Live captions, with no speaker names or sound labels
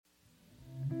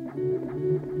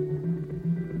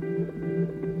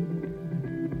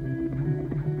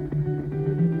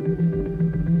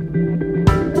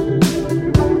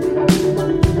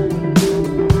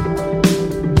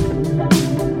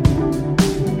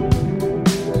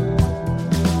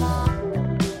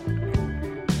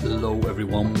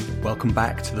everyone. Welcome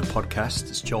back to the podcast.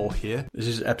 It's Joel here. This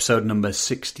is episode number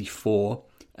 64,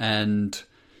 and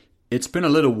it's been a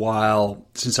little while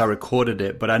since I recorded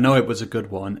it, but I know it was a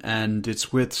good one, and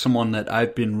it's with someone that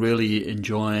I've been really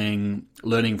enjoying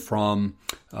learning from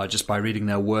just by reading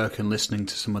their work and listening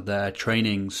to some of their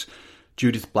trainings,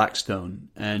 Judith Blackstone.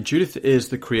 And Judith is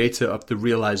the creator of the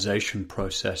realization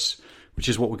process, which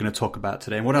is what we're going to talk about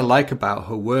today. And what I like about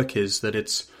her work is that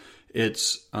it's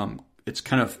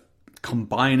kind of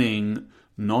combining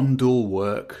non-dual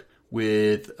work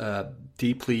with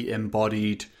deeply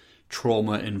embodied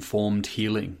trauma-informed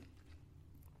healing.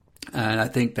 And I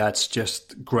think that's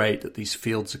just great that these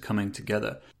fields are coming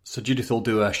together. So Judith will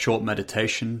do a short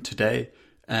meditation today,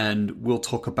 and we'll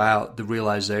talk about the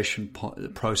realization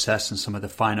process and some of the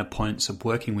finer points of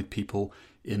working with people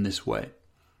in this way.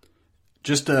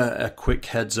 Just a quick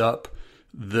heads up,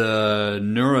 the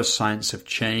neuroscience of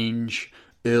change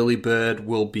early bird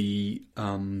will be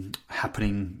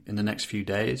happening in the next few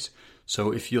days.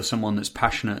 So if you're someone that's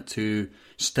passionate to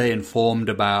stay informed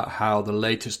about how the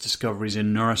latest discoveries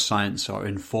in neuroscience are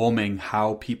informing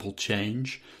how people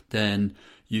change, then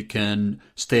you can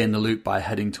stay in the loop by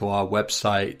heading to our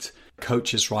website,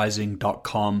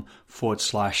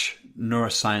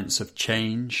 coachesrising.com/neuroscience of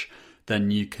change. Then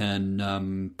you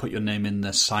can put your name in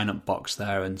the sign-up box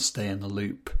there and stay in the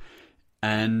loop.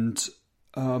 And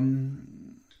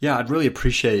I'd really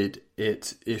appreciate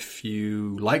it if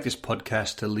you like this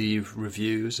podcast to leave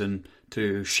reviews and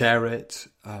to share it.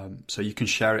 So you can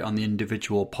share it on the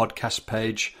individual podcast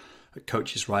page at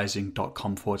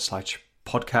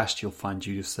coachesrising.com/podcast. You'll find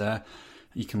Judith there.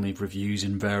 You can leave reviews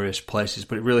in various places,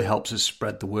 but it really helps us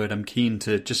spread the word. I'm keen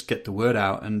to just get the word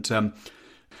out. And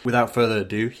without further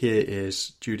ado, here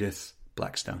is Judith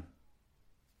Blackstone.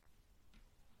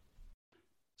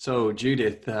 So,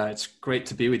 Judith, it's great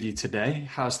to be with you today.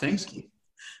 How's things? Thank you.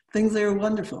 Things are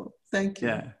wonderful. Thank you.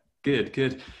 Yeah,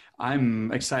 good.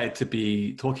 I'm excited to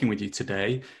be talking with you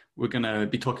today. We're going to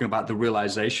be talking about the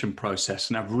realization process,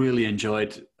 and I've really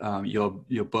enjoyed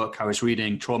your book. I was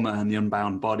reading Trauma and the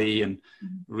Unbound Body and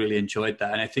really enjoyed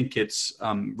that. And I think it's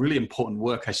really important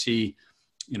work I see,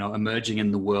 emerging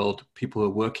in the world. People are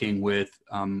working with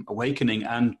awakening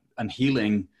and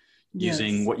healing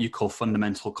using what you call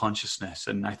fundamental consciousness.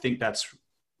 And I think that's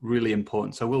really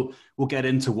important. So we'll get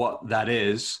into what that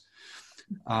is.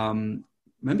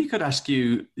 Maybe I could ask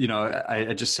you,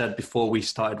 I just said before we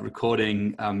started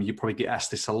recording, you probably get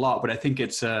asked this a lot, but I think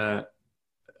it's a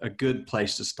good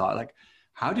place to start. Like,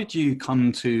 how did you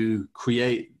come to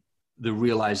create the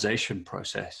realization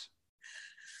process?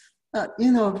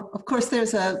 Of course,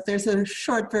 there's a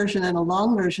short version and a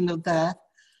long version of that.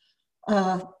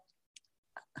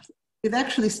 It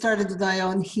actually started with my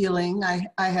own healing.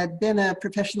 I had been a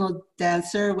professional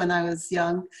dancer when I was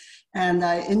young, and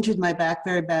I injured my back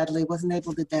very badly, wasn't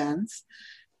able to dance.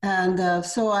 And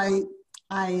so I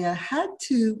had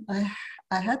to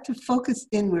focus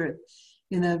inward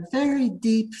in a very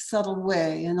deep, subtle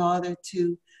way in order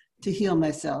to heal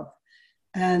myself.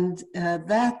 And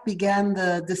that began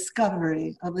the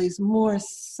discovery of these more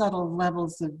subtle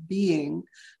levels of being,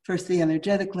 first the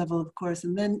energetic level, of course,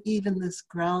 and then even this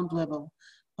ground level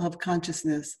of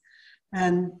consciousness.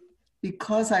 And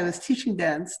because I was teaching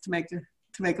dance to make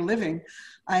a living,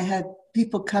 I had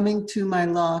people coming to my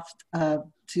loft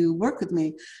to work with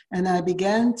me, and I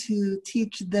began to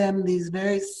teach them these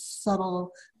very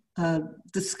subtle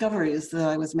discoveries that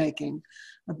I was making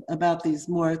about these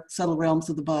more subtle realms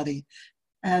of the body.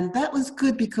 And that was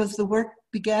good because the work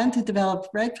began to develop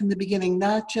right from the beginning,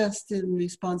 not just in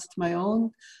response to my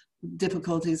own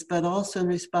difficulties, but also in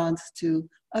response to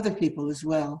other people as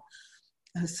well.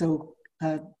 So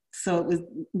it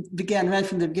began right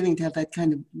from the beginning to have that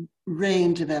kind of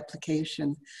range of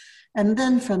application. And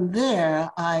then from there,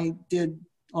 I did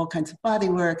all kinds of body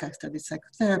work. I studied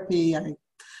psychotherapy. I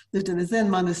lived in a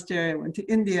Zen monastery. I went to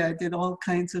India. I did all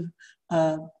kinds of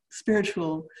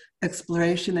spiritual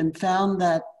exploration and found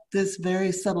that this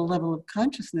very subtle level of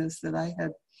consciousness that I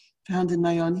had found in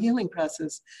my own healing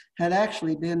process had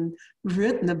actually been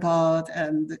written about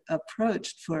and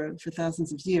approached for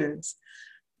thousands of years.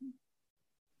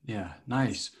 Yeah,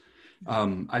 nice.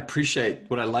 I appreciate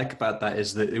what I like about that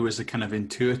is that it was a kind of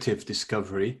intuitive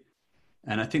discovery.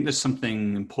 And I think there's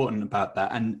something important about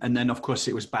that. And then, of course,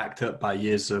 it was backed up by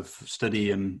years of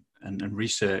study and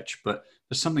research. But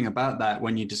there's something about that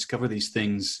when you discover these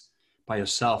things by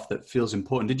yourself that feels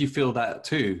important. Did you feel that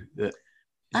too?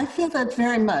 I feel that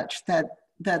very much. That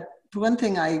for one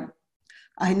thing, I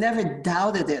never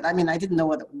doubted it. I mean, I didn't know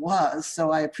what it was,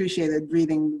 so I appreciated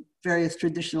reading various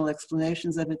traditional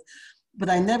explanations of it. but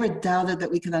I never doubted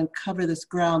that we could uncover this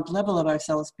ground level of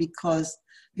ourselves because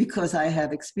I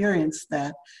had experienced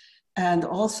that. And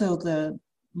also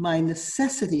my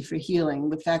necessity for healing,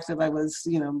 the fact that I was,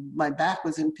 my back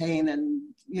was in pain and,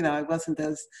 I wasn't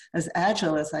as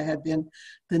agile as I had been.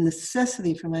 The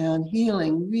necessity for my own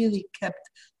healing really kept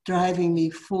driving me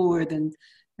forward and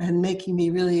making me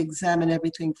really examine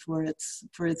everything for its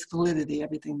validity,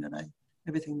 everything that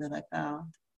I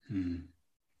found.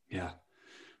 Yeah.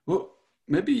 Well,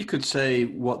 maybe you could say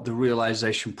what the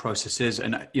realization process is.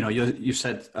 And, you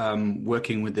said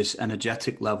working with this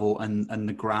energetic level and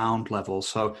the ground level.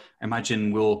 So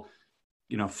imagine we'll,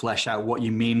 flesh out what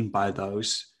you mean by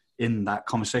those in that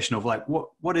conversation of like,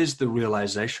 what is the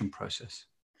realization process?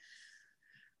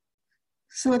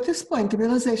 So at this point, the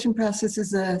realization process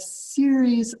is a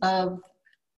series of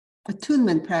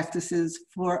attunement practices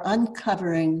for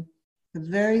uncovering the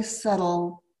very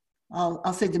subtle,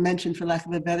 I'll say dimension for lack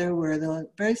of a better word, a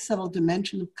very subtle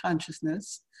dimension of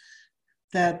consciousness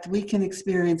that we can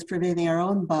experience pervading our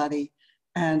own body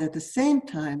and at the same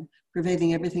time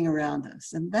pervading everything around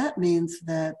us. And that means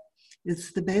that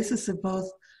it's the basis of both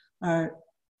our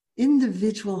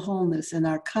individual wholeness and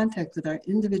our contact with our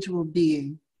individual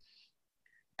being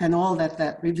and all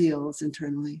that reveals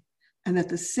internally. And at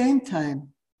the same time,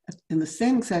 in the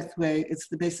same exact way, it's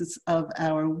the basis of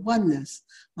our oneness,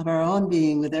 of our own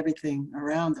being with everything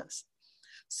around us.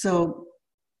 So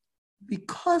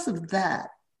because of that,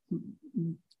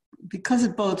 because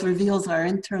it both reveals our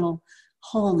internal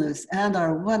wholeness and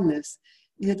our oneness,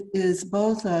 it is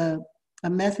both a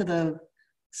method of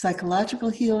psychological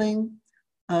healing,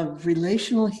 of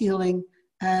relational healing,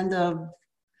 and of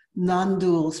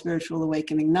non-dual spiritual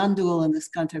awakening. Non-dual in this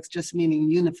context just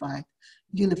meaning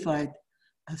unified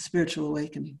spiritual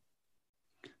awakening.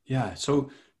 Yeah, so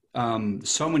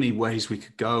many ways we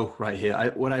could go right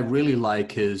here. What I really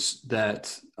like is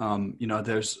that,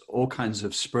 there's all kinds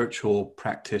of spiritual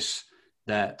practice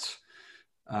that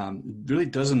really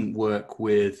doesn't work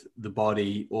with the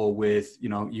body or with,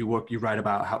 you write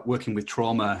about how working with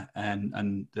trauma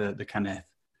and the kind of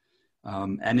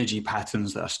energy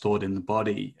patterns that are stored in the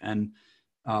body. And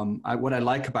what I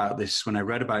like about this when I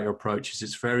read about your approach is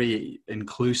it's very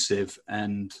inclusive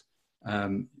and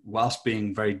whilst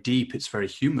being very deep, it's very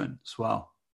human as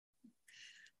well.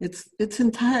 It's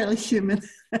entirely human.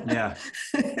 Yeah.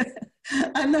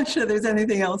 I'm not sure there's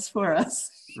anything else for us,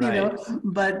 right.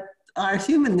 But our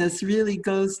humanness really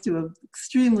goes to an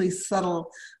extremely subtle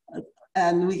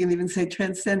and we can even say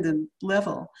transcendent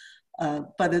level.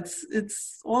 But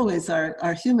it's always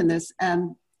our humanness.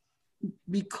 And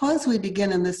because we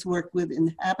begin in this work with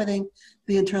inhabiting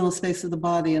the internal space of the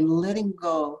body and letting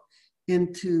go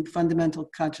into fundamental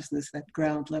consciousness, that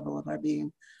ground level of our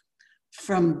being,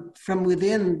 from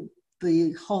within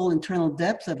the whole internal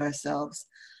depth of ourselves,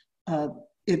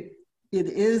 it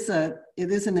is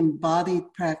an embodied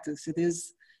practice.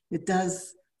 It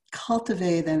does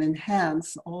cultivate and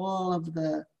enhance all of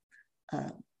the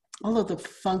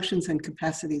functions and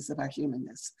capacities of our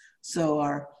humanness. So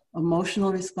our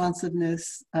emotional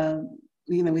responsiveness,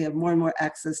 we have more and more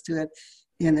access to it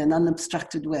in an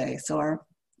unobstructed way. So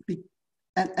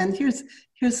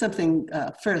here's something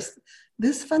first.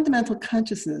 This fundamental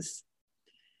consciousness,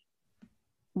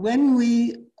 when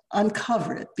we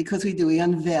uncover it, because we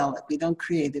unveil it. We don't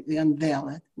create it, we unveil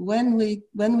it. When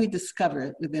we discover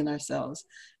it within ourselves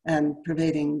and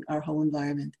pervading our whole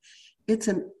environment, it's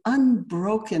an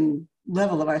unbroken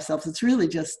level of ourselves. It's really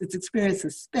just, it's experienced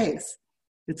as space.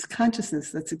 It's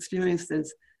consciousness that's experienced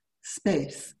as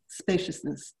space,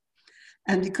 spaciousness.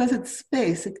 And because it's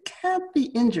space, it can't be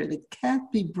injured, it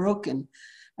can't be broken.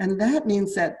 And that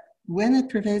means that when it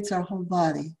pervades our whole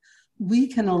body, we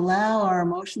can allow our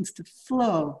emotions to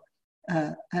flow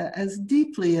as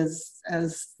deeply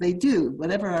as they do,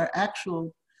 whatever our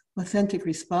actual authentic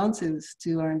response is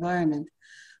to our environment,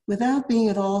 without being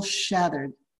at all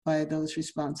shattered by those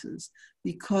responses,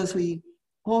 because we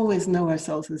always know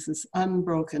ourselves as this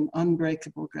unbroken,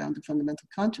 unbreakable ground of fundamental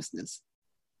consciousness.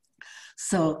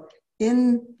 So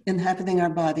in inhabiting our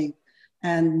body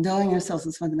and knowing ourselves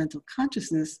as fundamental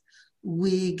consciousness,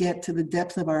 we get to the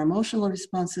depth of our emotional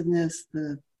responsiveness,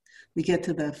 we get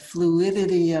to the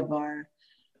fluidity of our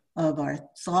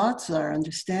thoughts, our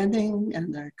understanding,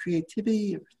 and our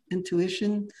creativity,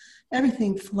 intuition.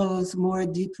 Everything flows more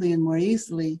deeply and more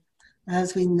easily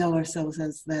as we know ourselves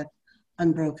as that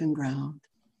unbroken ground.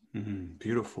 Mm-hmm.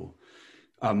 Beautiful.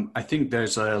 I think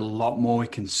there's a lot more we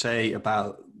can say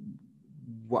about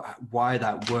why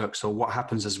that works, or what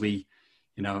happens as we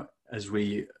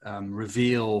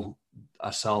reveal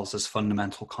ourselves as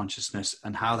fundamental consciousness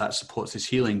and how that supports this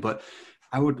healing. But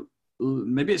I would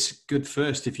maybe it's good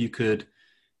first if you could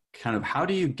kind of, how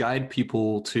do you guide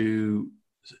people to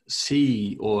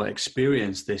see or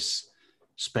experience this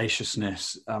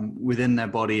spaciousness within their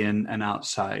body and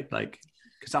outside? Like,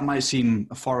 because that might seem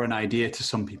a foreign idea to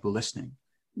some people listening.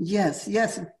 Yes,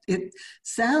 yes. It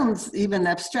sounds even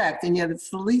abstract, and yet it's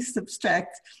the least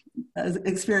abstract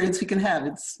experience we can have.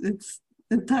 It's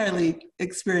entirely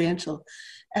experiential.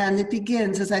 And it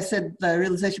begins, as I said, the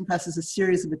realization process is a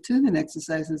series of attunement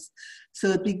exercises. So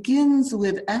it begins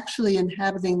with actually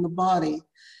inhabiting the body.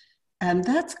 And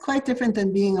that's quite different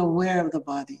than being aware of the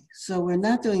body. So we're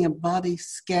not doing a body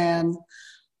scan.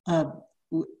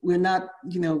 We're not,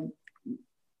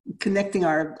 connecting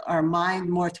our mind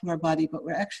more to our body, but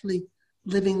we're actually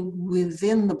living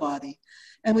within the body.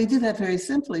 And we do that very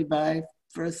simply by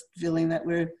first feeling that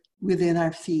we're within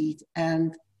our feet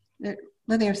and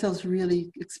letting ourselves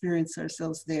really experience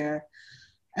ourselves there,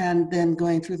 and then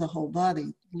going through the whole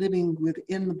body, living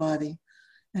within the body,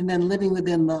 and then living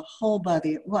within the whole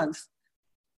body at once,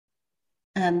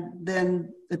 and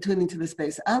then attuning to the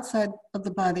space outside of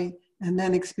the body, and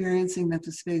then experiencing that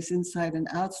the space inside and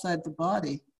outside the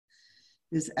body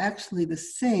is actually the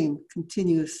same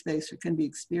continuous space, or can be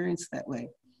experienced that way.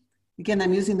 Again,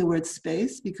 I'm using the word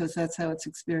space because that's how it's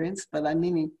experienced, but I'm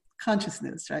meaning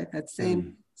consciousness, right? That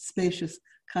same spacious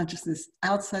consciousness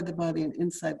outside the body and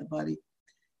inside the body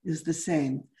is the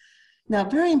same. Now,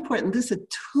 very important, this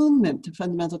attunement to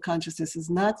fundamental consciousness is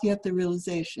not yet the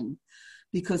realization,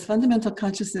 because fundamental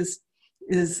consciousness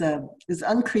is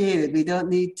uncreated. We don't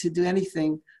need to do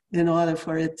anything in order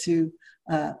for it to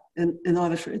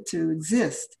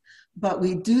exist, but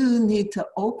we do need to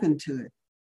open to it.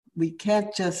 We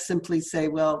can't just simply say,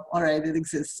 well, all right, it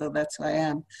exists, so that's who I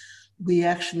am. We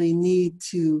actually need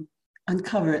to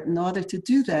uncover it. In order to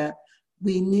do that,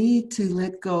 we need to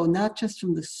let go, not just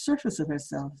from the surface of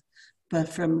ourselves, but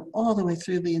from all the way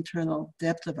through the internal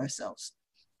depth of ourselves.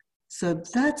 So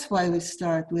that's why we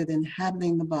start with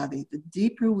inhabiting the body. The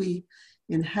deeper we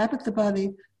inhabit the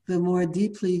body, the more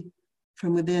deeply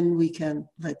from within we can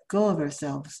let go of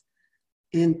ourselves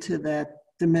into that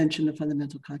dimension of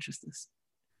fundamental consciousness.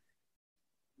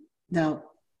 Now,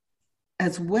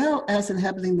 as well as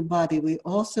inhabiting the body, we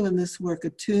also in this work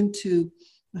attune to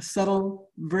a subtle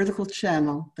vertical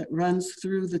channel that runs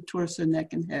through the torso,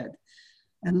 neck, and head.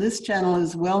 And this channel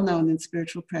is well known in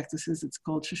spiritual practices. It's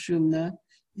called Sushumna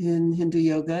in Hindu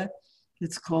yoga.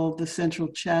 It's called the central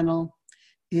channel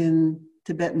in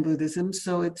Tibetan Buddhism.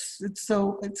 So it's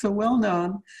a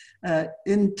well-known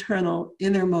internal,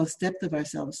 innermost depth of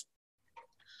ourselves.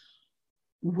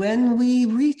 When we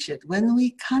reach it, when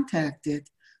we contact it,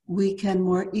 we can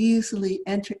more easily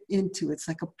enter into, it's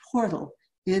like a portal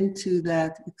into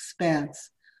that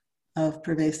expanse of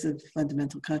pervasive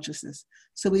fundamental consciousness.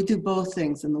 So we do both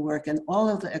things in the work, and all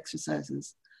of the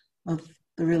exercises of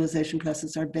the realization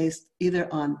process are based either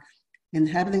on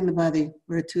inhabiting the body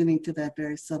or attuning to that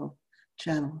very subtle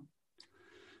channel.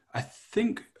 I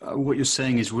think what you're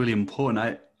saying is really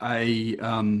important.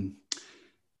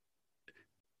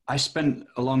 I spent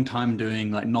a long time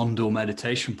doing like non-dual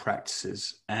meditation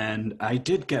practices, and I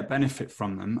did get benefit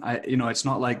from them. It's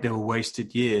not like they were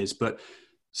wasted years, but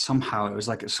somehow it was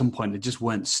like at some point they just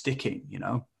weren't sticking,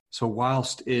 So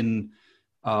whilst in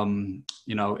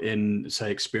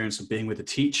say experience of being with a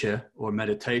teacher or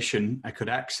meditation, I could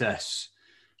access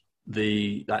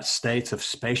that state of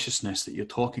spaciousness that you're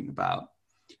talking about.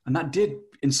 And that did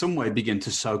in some way begin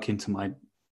to soak into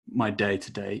my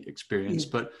day-to-day experience.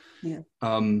 But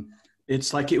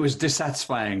it's like it was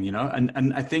dissatisfying,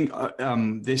 and I think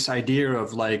this idea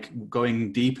of like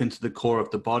going deep into the core of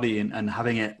the body and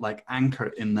having it like anchor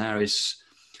in there is,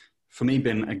 for me,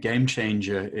 been a game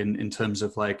changer in terms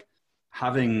of like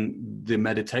having the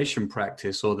meditation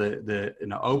practice or the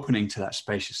opening to that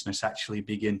spaciousness actually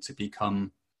begin to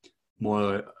become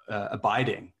more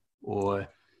abiding, or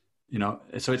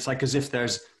so it's like as if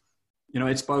there's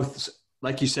it's both,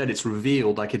 like you said, it's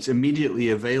revealed, like it's immediately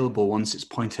available once it's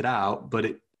pointed out, but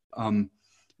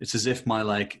it's as if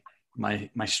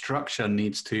my structure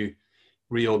needs to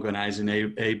reorganize and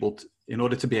in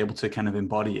order to be able to kind of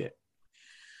embody it.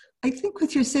 I think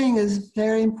what you're saying is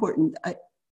very important.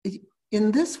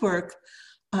 In this work,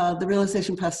 the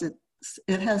realization process,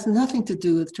 it has nothing to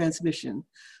do with transmission.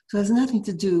 So it has nothing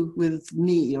to do with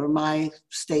me or my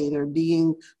state or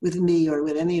being with me or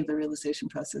with any of the realization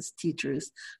process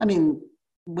teachers. I mean,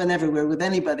 whenever we're with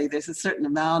anybody, there's a certain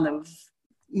amount of,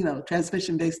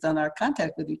 transmission based on our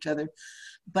contact with each other.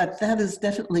 But that is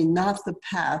definitely not the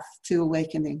path to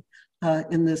awakening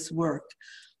in this work.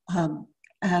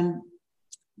 And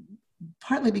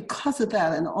partly because of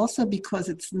that, and also because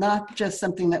it's not just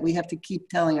something that we have to keep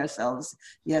telling ourselves,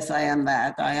 yes, I am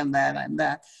that, I am that, I'm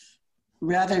that.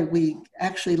 Rather, we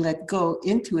actually let go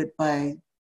into it by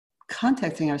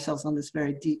contacting ourselves on this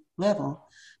very deep level.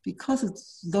 Because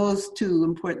it's those two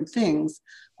important things,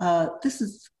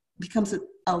 becomes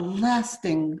a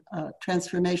lasting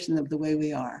transformation of the way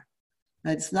we are.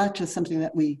 It's not just something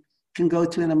that we can go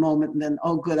to in a moment and then,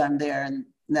 oh, good, I'm there, and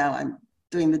now I'm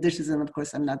doing the dishes, and of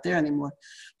course I'm not there anymore.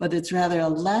 But it's rather a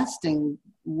lasting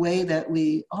way that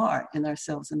we are in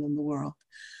ourselves and in the world,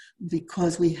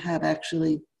 because we have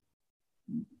actually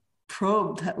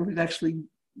we've actually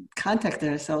contacted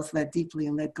ourselves that deeply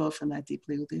and let go from that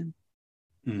deeply within.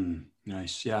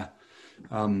 Nice, yeah.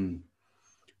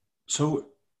 So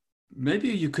maybe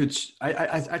you could, I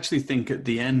actually think at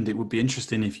the end it would be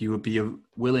interesting if you would be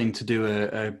willing to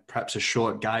do perhaps a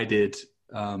short guided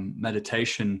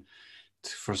meditation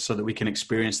so that we can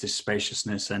experience this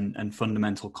spaciousness and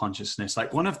fundamental consciousness.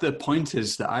 Like one of the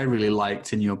pointers that I really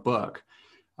liked in your book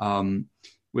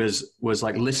was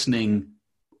like listening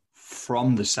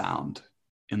from the sound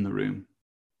in the room.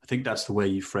 I think that's the way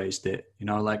you phrased it,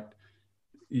 like,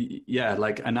 yeah,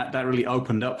 like, and that really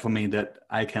opened up for me that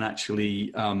I can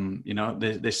actually,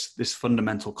 this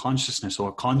fundamental consciousness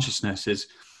or consciousness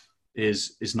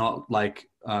is not like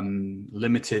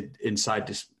limited inside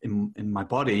this in my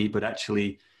body, but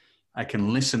actually I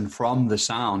can listen from the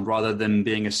sound rather than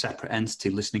being a separate entity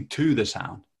listening to the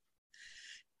sound.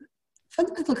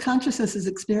 Fundamental consciousness is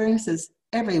experiences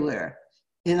everywhere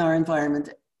in our environment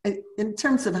in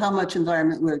terms of how much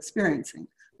environment we're experiencing,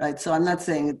 right? So I'm not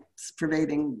saying it's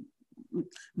pervading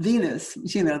Venus,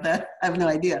 that I have no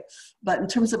idea. But in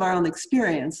terms of our own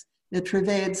experience, it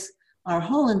pervades our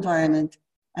whole environment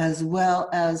as well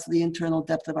as the internal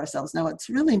depth of ourselves. Now, it's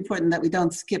really important that we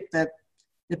don't skip that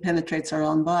it penetrates our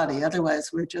own body. Otherwise,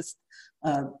 we're just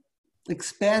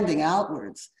expanding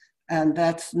outwards. And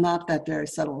that's not that very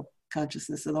subtle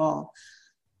consciousness at all.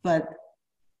 But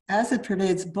as it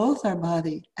pervades both our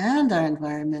body and our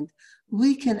environment,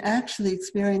 we can actually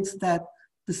experience that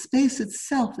the space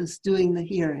itself is doing the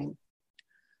hearing.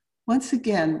 Once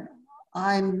again,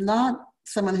 I'm not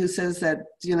someone who says that,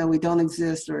 we don't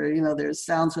exist or, there's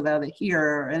sounds without a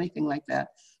hearer or anything like that.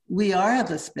 We are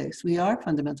the space. We are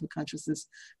fundamental consciousness.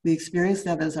 We experience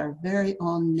that as our very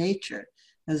own nature,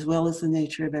 as well as the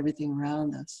nature of everything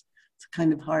around us. It's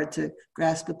kind of hard to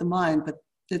grasp with the mind, but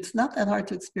it's not that hard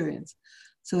to experience.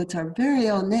 So it's our very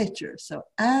own nature. So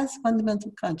as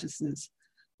fundamental consciousness,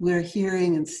 we're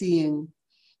hearing and seeing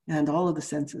and all of the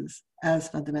senses as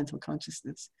fundamental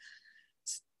consciousness.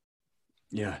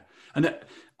 Yeah. And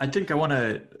I think I want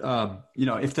to,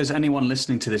 if there's anyone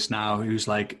listening to this now who's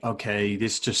like, okay,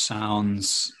 this just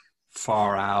sounds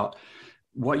far out.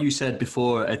 What you said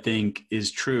before, I think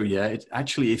is true. Yeah. It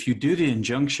actually, if you do the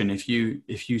injunction, if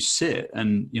you sit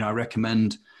and, I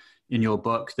recommend in your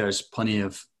book, there's plenty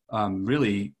of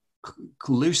really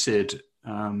lucid,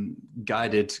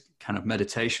 guided kind of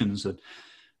meditations that,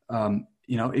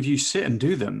 if you sit and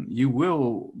do them, you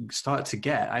will start to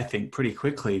get, I think, pretty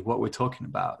quickly what we're talking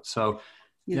about. So,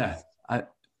 yes. Yeah,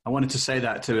 I wanted to say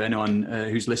that to anyone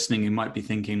who's listening who might be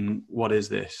thinking, what is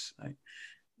this?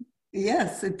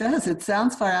 Yes, it does. It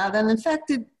sounds far out. And in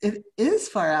fact, it is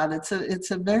far out.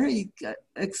 It's a very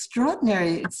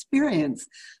extraordinary experience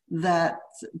that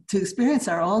to experience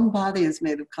our own body is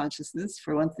made of consciousness,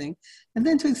 for one thing. And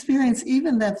then to experience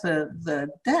even that the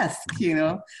desk,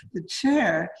 the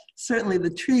chair, certainly the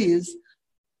trees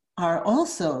are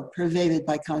also pervaded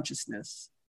by consciousness.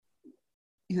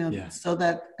 So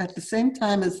that at the same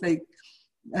time as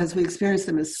we experience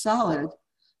them as solid,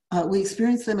 we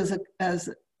experience them as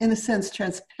in a sense,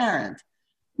 transparent.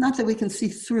 Not that we can see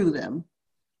through them,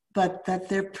 but that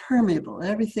they're permeable.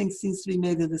 Everything seems to be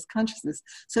made of this consciousness.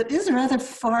 So it is a rather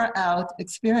far out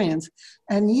experience,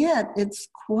 and yet it's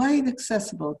quite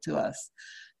accessible to us.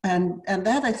 And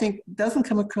that, I think, doesn't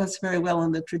come across very well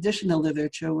in the traditional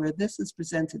literature, where this is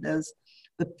presented as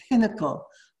the pinnacle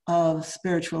of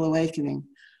spiritual awakening.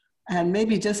 And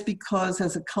maybe just because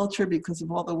as a culture, because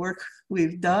of all the work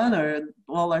we've done or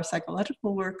all our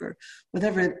psychological work or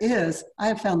whatever it is,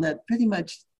 I've found that pretty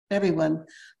much everyone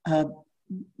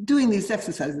doing these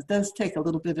exercises, does take a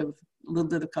little bit of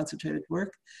concentrated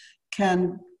work,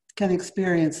 can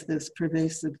experience this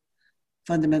pervasive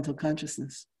fundamental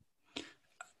consciousness.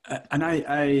 And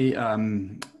I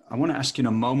want to ask you in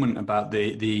a moment about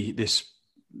this,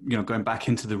 going back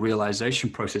into the realization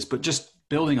process, but just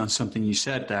building on something you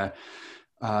said there,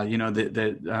 I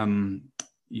can't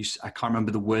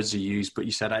remember the words you used, but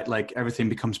you said like everything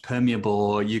becomes permeable,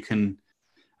 or you can,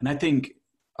 and I think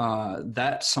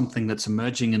that's something that's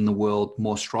emerging in the world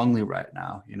more strongly right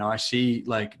now. I see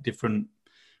like different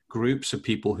groups of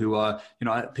people who are,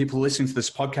 people listening to this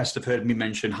podcast have heard me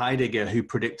mention Heidegger, who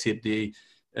predicted the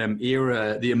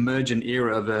emergent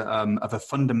era of a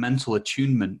fundamental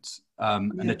attunement,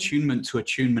 an attunement to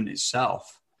attunement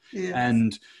itself. Yes.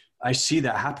 And I see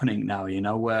that happening now,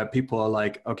 where people are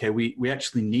like, okay, we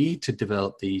actually need to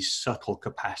develop these subtle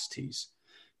capacities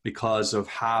because of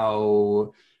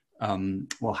how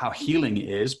healing it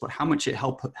is, but how much it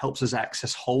helps us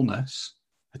access wholeness.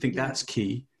 I think that's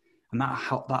key. And that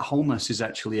wholeness is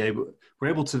actually we're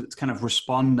able to kind of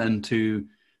respond then to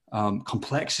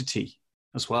complexity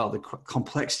as well, the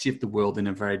complexity of the world in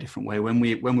a very different way. When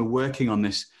we're working on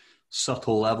this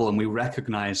subtle level and we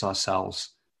recognize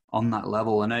ourselves on that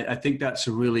level. And I think that's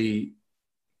a really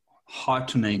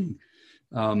heartening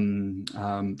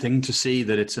thing to see,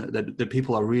 that that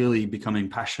people are really becoming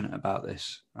passionate about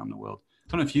this around the world.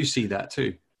 I don't know if you see that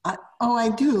too. I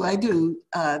do.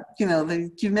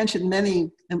 You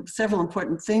mentioned several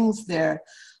important things there.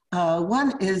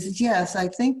 One is, yes, I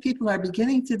think people are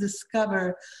beginning to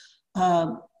discover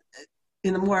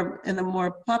in a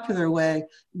more popular way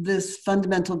this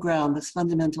fundamental ground, this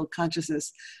fundamental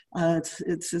consciousness.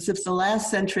 It's as if the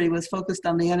last century was focused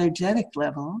on the energetic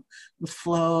level, the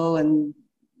flow and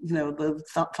the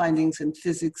findings in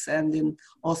physics and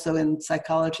also in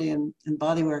psychology and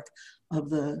body work of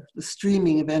the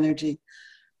streaming of energy,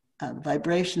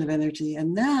 vibration of energy.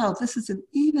 And now this is an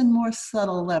even more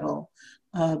subtle level,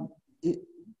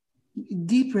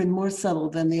 deeper and more subtle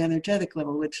than the energetic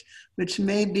level, which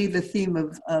may be the theme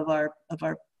of our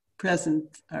present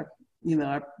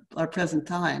present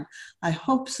time. I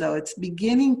hope so. It's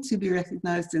beginning to be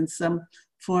recognized in some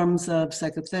forms of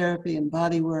psychotherapy and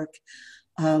body work.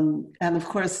 And of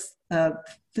course,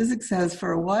 physics has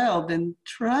for a while been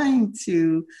trying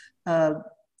to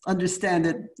understand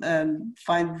it and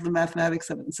find the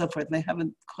mathematics of it and so forth. And they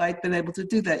haven't quite been able to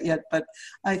do that yet, but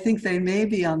I think they may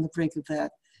be on the brink of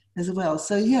that as well.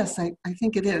 So yes, I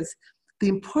think it is. The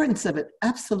importance of it,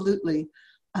 absolutely.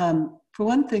 For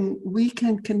one thing, we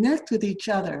can connect with each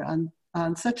other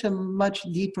on such a much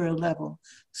deeper level.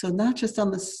 So not just on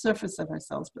the surface of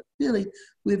ourselves, but really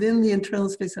within the internal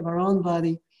space of our own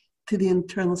body to the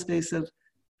internal space of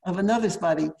another's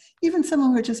body, even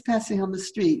someone we're just passing on the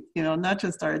street, not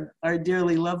just our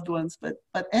dearly loved ones, but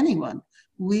anyone.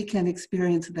 We can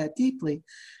experience that deeply.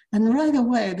 And right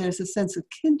away, there's a sense of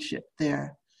kinship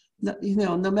there.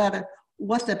 No matter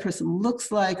what that person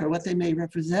looks like or what they may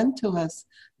represent to us,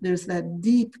 there's that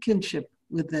deep kinship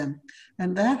with them.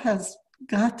 And that has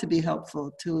got to be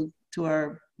helpful to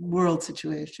our world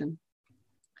situation.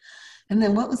 And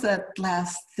then what was that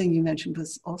last thing you mentioned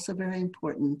was also very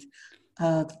important?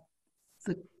 The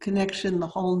connection, the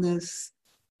wholeness.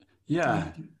 Yeah.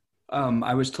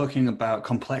 I was talking about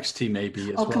complexity maybe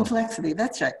as well. Oh, complexity.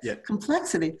 That's right. Yeah.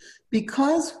 Complexity.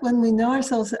 Because when we know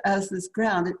ourselves as this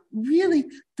ground, it really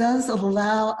does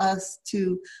allow us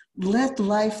to let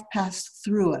life pass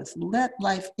through us, let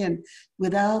life in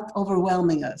without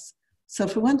overwhelming us. So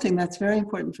for one thing, that's very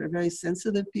important for very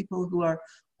sensitive people who are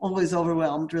always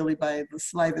overwhelmed really by the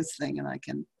slightest thing, and I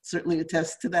can certainly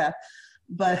attest to that.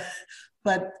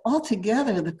 But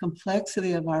altogether, the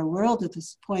complexity of our world at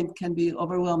this point can be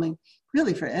overwhelming,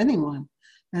 really, for anyone.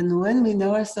 And when we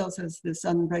know ourselves as this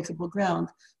unbreakable ground,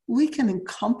 we can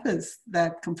encompass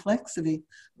that complexity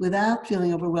without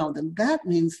feeling overwhelmed. And that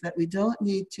means that we don't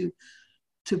need to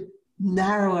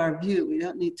narrow our view. We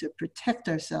don't need to protect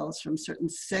ourselves from certain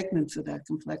segments of that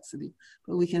complexity,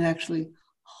 but we can actually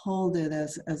hold it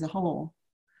as a whole.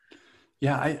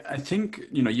 Yeah, I think,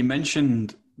 you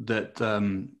mentioned that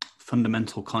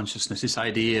fundamental consciousness, this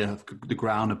idea of the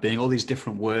ground of being, all these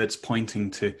different words pointing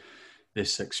to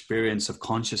this experience of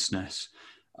consciousness,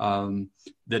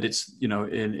 that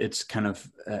it's kind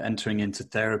of entering into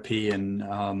therapy and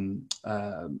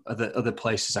other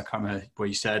places. I can't remember what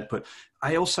you said, but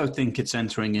I also think it's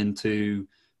entering into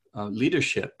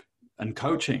leadership and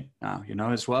coaching now,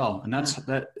 as well. And that's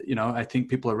that, I think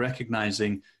people are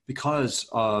recognizing because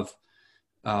of,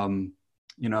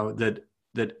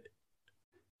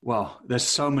 well, there's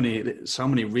so many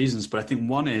reasons, but I think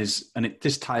one is, and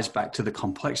this ties back to the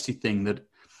complexity thing, that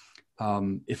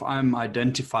if I'm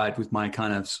identified with my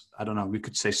kind of, I don't know, we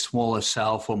could say smaller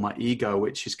self or my ego,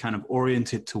 which is kind of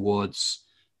oriented towards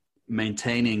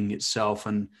maintaining itself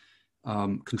and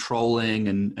controlling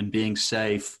and being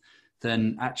safe,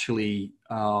 then actually,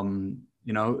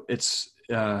 it's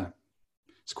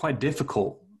quite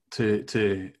difficult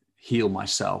to heal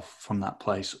myself from that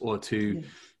place or to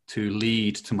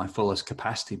lead to my fullest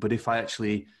capacity. But if I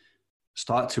actually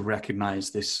start to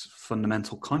recognize this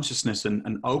fundamental consciousness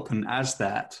and open as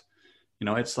that,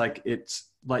 it's like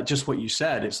just what you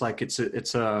said. It's like it's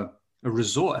a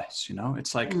resource.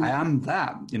 It's like I am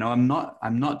that. I'm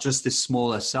not just this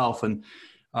smaller self, and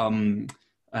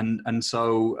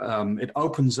so it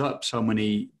opens up so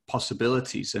many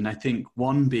possibilities. And I think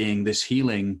one being this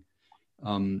healing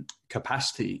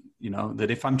capacity. That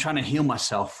if I'm trying to heal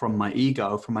myself from my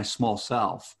ego, from my small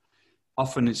self,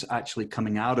 often it's actually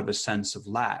coming out of a sense of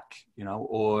lack,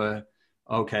 or,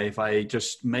 okay, if I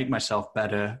just make myself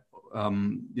better,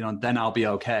 then I'll be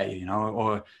okay,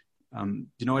 or,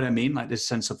 you know what I mean? Like this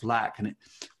sense of lack. And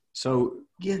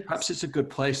yes. Perhaps it's a good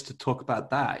place to talk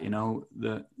about that,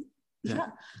 Yeah,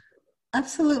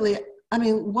 absolutely. I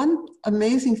mean, one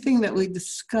amazing thing that we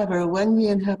discover when we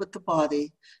inhabit the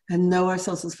body and know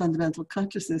ourselves as fundamental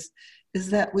consciousness is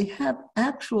that we have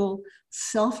actual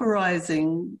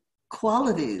self-arising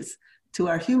qualities to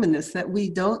our humanness that we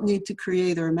don't need to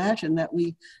create or imagine, that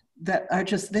are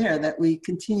just there, that we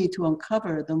continue to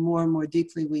uncover the more and more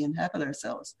deeply we inhabit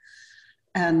ourselves.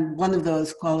 And one of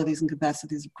those qualities and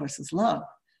capacities, of course, is love.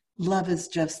 Love is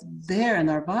just there in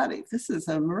our body. This is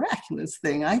a miraculous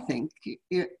thing, I think.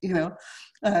 Even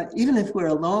if we're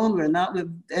alone, we're not with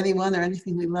anyone or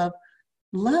anything we love,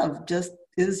 love just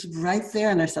is right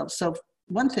there in ourselves. So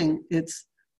one thing, it's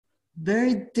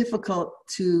very difficult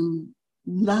to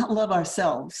not love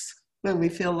ourselves when we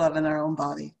feel love in our own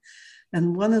body.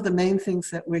 And one of the main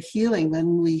things that we're healing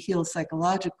when we heal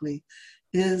psychologically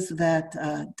is that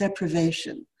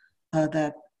deprivation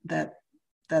that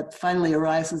finally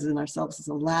arises in ourselves as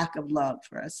a lack of love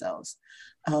for ourselves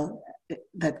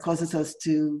that causes us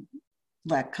to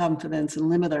lack confidence and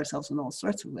limit ourselves in all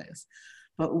sorts of ways.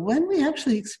 But when we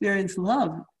actually experience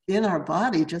love in our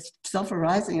body, just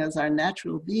self-arising as our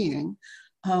natural being,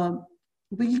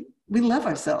 we love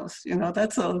ourselves.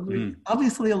 That's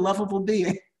obviously a lovable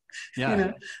being.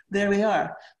 Yeah. There we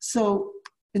are. So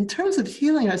in terms of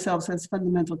healing ourselves as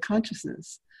fundamental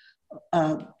consciousness,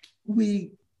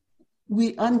 we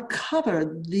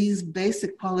uncover these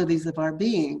basic qualities of our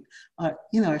being,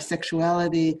 our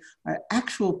sexuality, our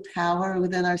actual power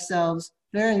within ourselves.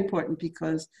 Very important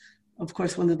because, of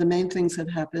course, one of the main things that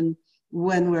happen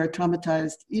when we're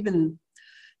traumatized, even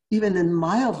in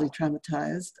mildly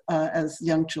traumatized as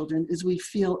young children, is we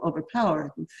feel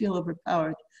overpowered. We feel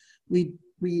overpowered.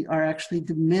 We are actually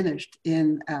diminished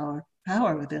in our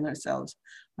power within ourselves,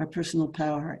 our personal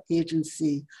power, our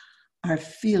agency, our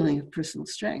feeling of personal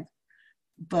strength.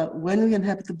 But when we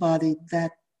inhabit the body,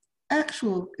 that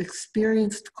actual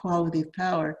experienced quality of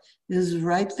power is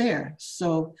right there.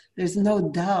 So there's no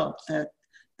doubt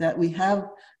that we have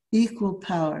equal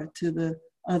power to the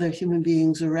other human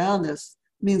beings around us.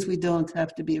 It means we don't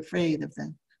have to be afraid of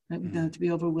them, right? We don't have to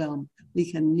be overwhelmed.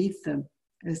 We can meet them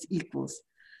as equals.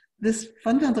 This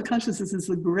fundamental consciousness is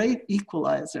a great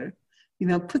equalizer,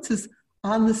 puts us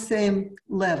on the same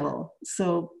level.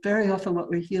 So very often what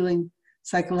we're healing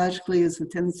psychologically is the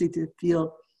tendency to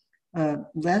feel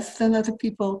less than other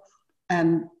people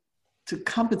and to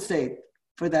compensate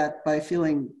for that by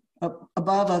feeling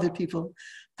above other people.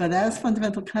 But as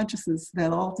fundamental consciousness,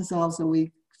 that all dissolves and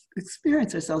we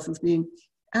experience ourselves as being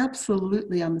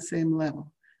absolutely on the same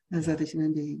level as other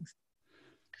human beings.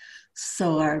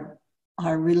 So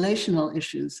our relational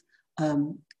issues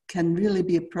can really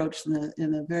be approached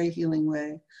in a very healing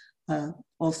way,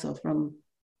 also from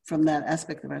that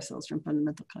aspect of ourselves, from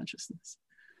fundamental consciousness.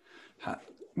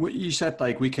 You said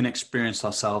we can experience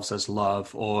ourselves as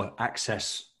love or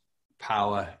access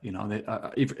power,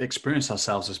 experience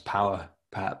ourselves as power,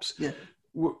 perhaps. Yeah.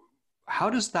 How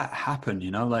does that happen?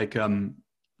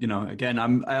 Again,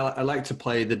 I like to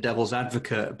play the devil's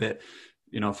advocate a bit,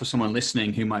 for someone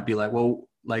listening who might be like, well,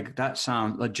 that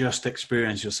sounds like just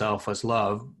experience yourself as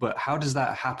love, but how does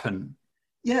that happen?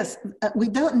 Yes, we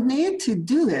don't need to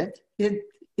do it.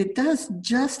 It does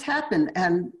just happen,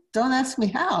 and don't ask me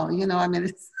how.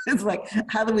 It's like,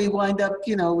 how do we wind up,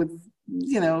 with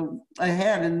a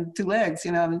head and two legs?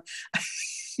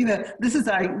 This is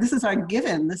our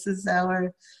given. This is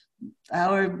our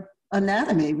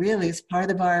anatomy. Really, it's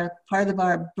part of our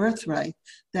birthright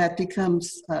that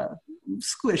becomes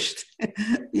squished,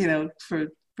 for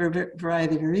a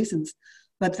variety of reasons.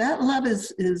 But that love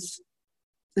is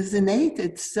innate.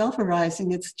 It's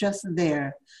self-arising. It's just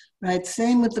there, right?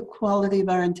 Same with the quality of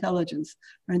our intelligence.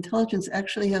 Our intelligence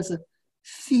actually has a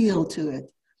feel to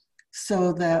it,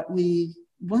 so that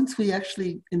once we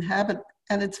actually inhabit,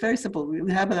 and it's very simple, we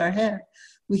inhabit our head,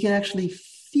 we can actually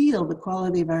feel the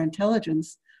quality of our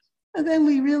intelligence And then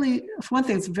we really, for one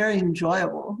thing, it's very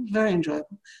enjoyable, very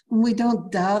enjoyable. And we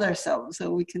don't doubt ourselves,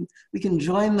 so we can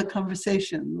join the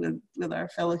conversation with our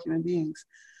fellow human beings.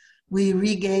 We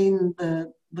regain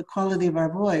the quality of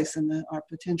our voice and our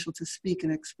potential to speak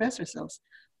and express ourselves.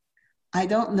 I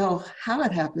don't know how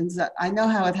it happens. I know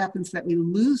how it happens that we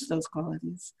lose those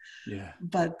qualities. Yeah.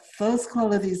 But those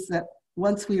qualities that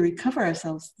once we recover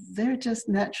ourselves, they're just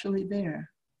naturally there.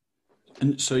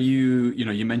 And so you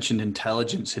mentioned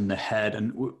intelligence in the head,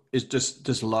 and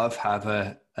does love have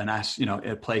a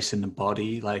place in the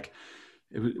body? Like,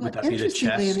 would that be the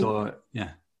chest, or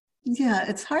yeah? Yeah,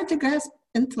 it's hard to grasp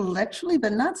intellectually,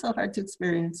 but not so hard to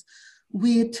experience.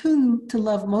 We attune to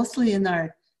love mostly in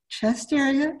our chest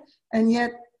area, and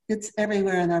yet it's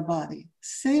everywhere in our body.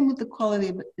 Same with the quality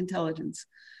of intelligence.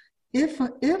 If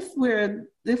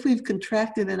we've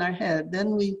contracted in our head,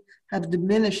 then we have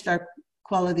diminished our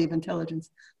quality of intelligence.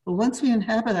 But once we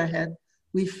inhabit our head,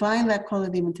 we find that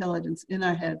quality of intelligence in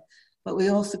our head, but we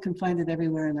also can find it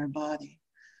everywhere in our body.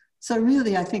 So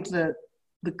really, I think the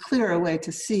clearer way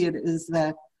to see it is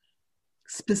that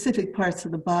specific parts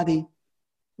of the body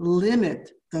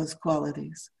limit those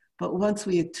qualities. But once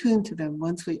we attune to them,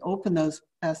 once we open those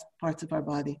parts of our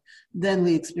body, then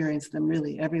we experience them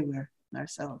really everywhere in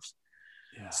ourselves.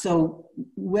 Yeah. So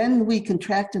when we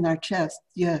contract in our chest,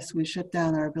 yes, we shut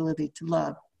down our ability to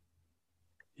love.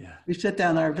 Yeah. We shut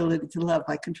down our ability to love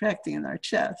by contracting in our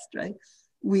chest, right?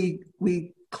 We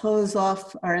close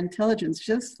off our intelligence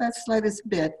just that slightest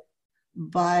bit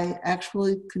by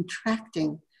actually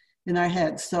contracting in our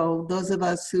head. So those of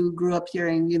us who grew up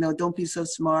hearing, don't be so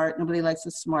smart, nobody likes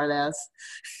a smart ass,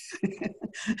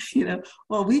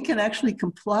 well, we can actually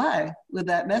comply with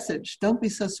that message. Don't be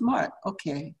so smart.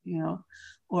 Okay,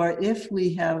 or if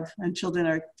we have, and children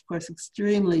are, of course,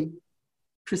 extremely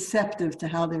perceptive to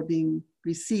how they're being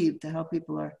received, to how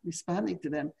people are responding to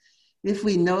them. If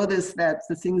we notice that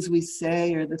the things we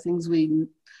say or the things we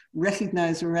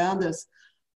recognize around us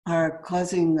are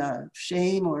causing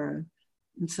shame or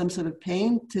some sort of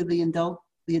pain to the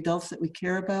adults that we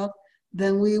care about,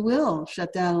 then we will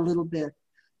shut down a little bit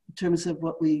in terms of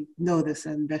what we notice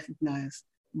and recognize,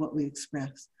 what we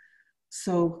express.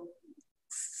 So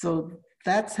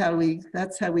that's how we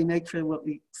make for what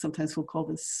we sometimes will call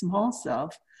the small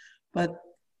self, but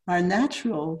our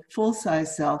natural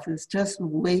full-size self is just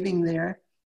waiting there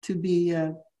to be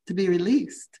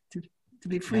released, to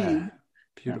be free. Yeah.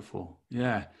 Beautiful.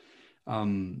 Yeah.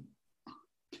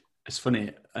 It's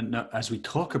funny, and as we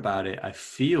talk about it, I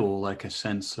feel like a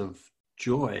sense of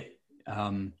joy.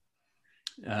 I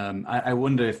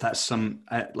wonder if that's I'm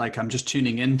just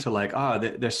tuning into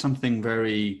there's something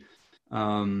very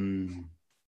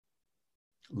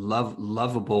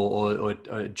lovable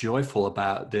or joyful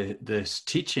about this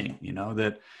teaching,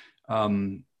 that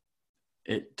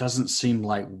it doesn't seem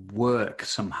like work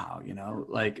somehow,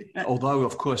 although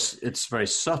of course it's very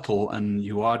subtle and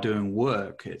you are doing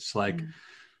work, it's like,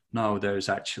 no, there's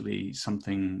actually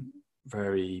something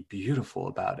very beautiful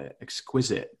about it,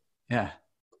 exquisite. Yeah.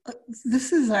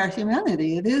 This is our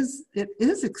humanity. It is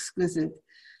exquisite.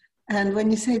 And when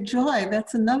you say joy,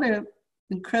 that's another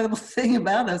incredible thing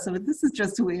about us. I mean, this is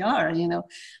just who we are,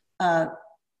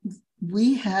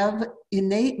 we have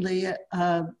innately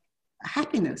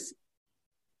happiness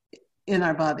in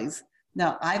our bodies.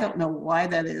 Now, I don't know why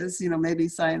that is. Maybe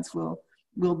science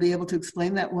will be able to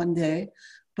explain that one day.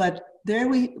 But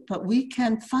we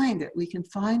can find it. We can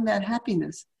find that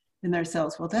happiness in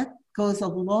ourselves. Well, that goes a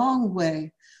long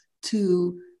way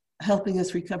to helping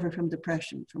us recover from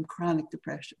depression, from chronic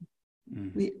depression.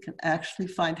 Mm-hmm. We can actually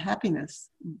find happiness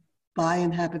by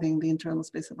inhabiting the internal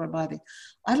space of our body.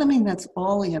 I don't mean that's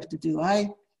all we have to do. I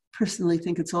personally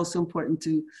think it's also important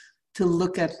to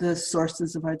look at the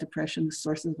sources of our depression, the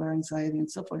sources of our anxiety,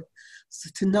 and so forth. So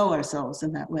to know ourselves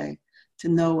in that way, to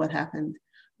know what happened,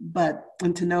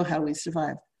 and to know how we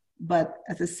survived. But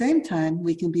at the same time,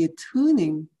 we can be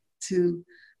attuning to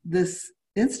this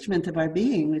instrument of our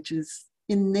being, which is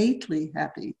innately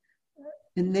happy,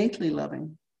 innately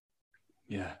loving.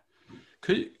 Yeah.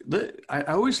 I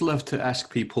always love to ask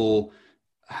people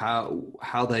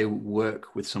how they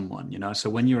work with someone, so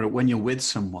when you're with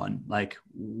someone, like,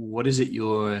 what is it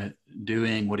you're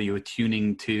doing? What are you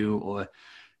attuning to? Or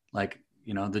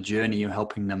the journey you're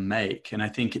helping them make. And I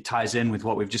think it ties in with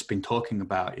what we've just been talking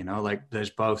about, there's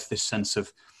both this sense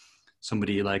of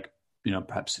somebody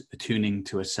perhaps attuning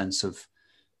to a sense of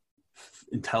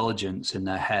intelligence in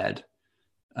their head.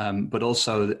 But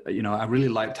also, I really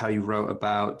liked how you wrote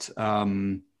about,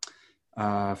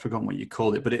 I've forgotten what you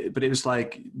called it, but it was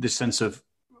like this sense of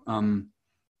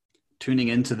tuning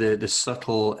into the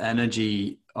subtle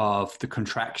energy of the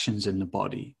contractions in the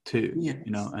body too, Yes.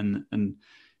 and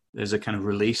there's a kind of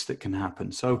release that can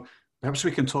happen. So perhaps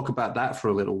we can talk about that for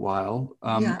a little while.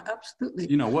 Yeah, absolutely.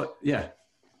 Yeah.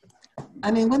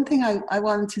 I mean, one thing I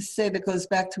wanted to say that goes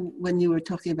back to when you were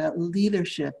talking about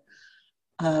leadership.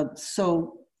 The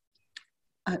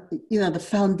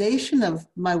foundation of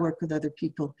my work with other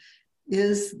people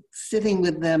is sitting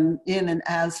with them in and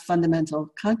as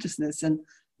fundamental consciousness. And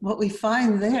what we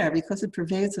find there, because it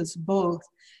pervades us both,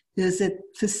 is it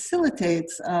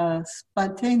facilitates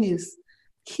spontaneous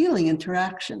healing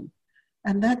interaction.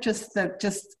 And that just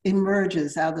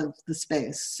emerges out of the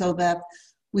space, so that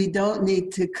we don't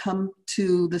need to come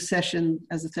to the session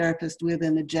as a therapist with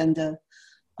an agenda,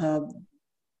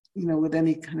 with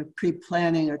any kind of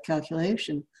pre-planning or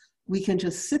calculation. We can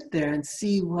just sit there and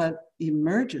see what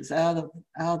emerges out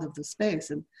of the space.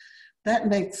 And that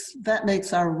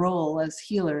makes our role as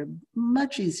healer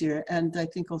much easier, and I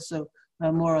think also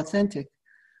more authentic.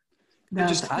 Now,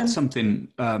 just add something.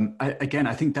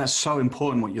 I think that's so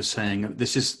important what you're saying.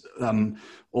 This is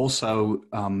also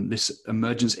this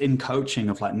emergence in coaching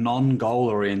of like non-goal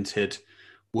oriented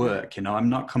work. I'm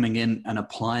not coming in and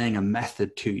applying a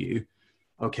method to you.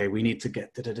 Okay, we need to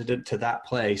get to that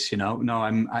place. No,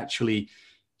 I'm actually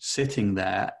sitting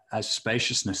there as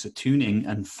spaciousness, attuning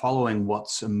and following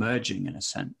what's emerging in a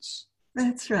sense.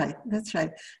 That's right.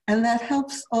 And that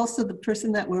helps also the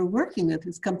person that we're working with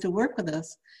who's come to work with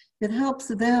us. It helps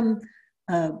them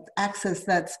access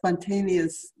that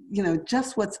spontaneous,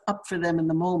 just what's up for them in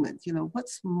the moment.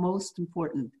 What's most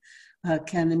important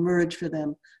can emerge for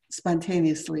them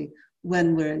spontaneously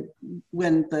when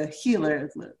the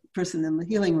healer, the person in the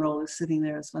healing role, is sitting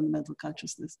there as fundamental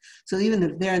consciousness. So even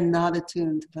if they're not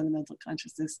attuned to fundamental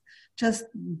consciousness, just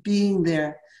being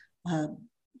there,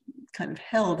 kind of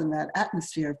held in that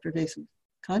atmosphere of pervasive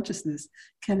consciousness,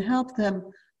 can help them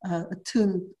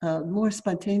attune more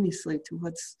spontaneously to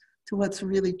what's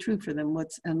really true for them,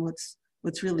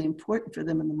 what's really important for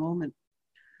them in the moment.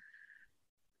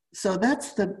 So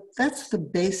that's the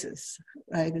basis,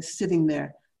 right? Is sitting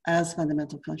there as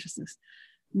fundamental consciousness.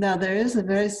 Now, there is a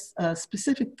very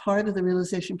specific part of the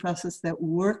realization process that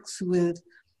works with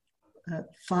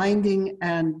finding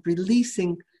and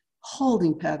releasing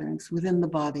holding patterns within the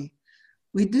body.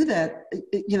 We do that,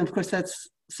 of course, that's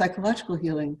psychological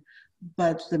healing,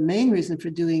 but the main reason for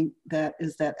doing that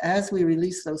is that as we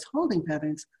release those holding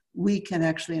patterns, we can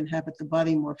actually inhabit the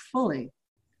body more fully.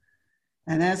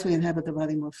 And as we inhabit the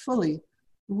body more fully,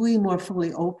 we more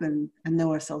fully open and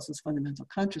know ourselves as fundamental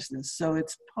consciousness. So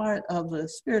it's part of the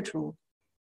spiritual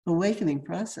awakening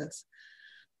process,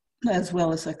 as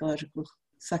well as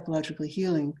psychologically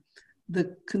healing.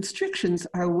 The constrictions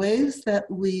are ways that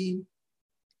we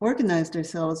organized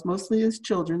ourselves, mostly as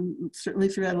children, certainly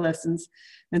through adolescence,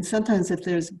 and sometimes if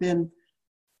there's been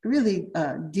really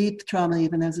deep trauma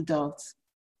even as adults,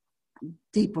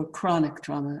 deep or chronic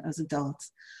trauma as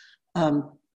adults,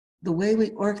 the way we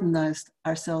organized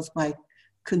ourselves by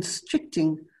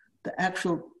constricting the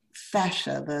actual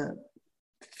fascia. The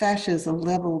fascia is a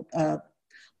level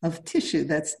of tissue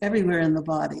that's everywhere in the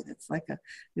body. It's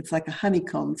like a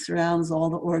honeycomb, surrounds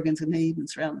all the organs and may even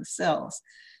surround the cells.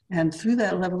 And through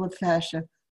that level of fascia,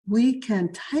 we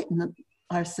can tighten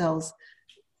ourselves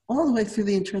all the way through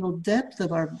the internal depth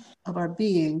of our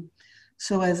being,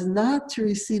 so as not to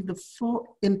receive the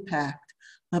full impact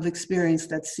of experience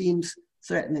that seems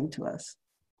threatening to us.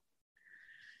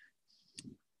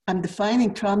 I'm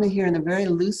defining trauma here in a very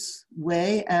loose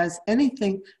way as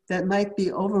anything that might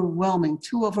be overwhelming,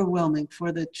 too overwhelming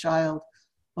for the child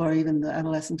or even the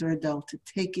adolescent or adult to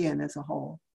take in as a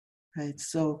whole, right?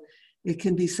 So it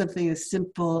can be something as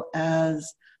simple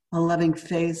as a loving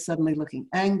face suddenly looking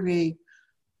angry,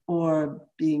 or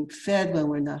being fed when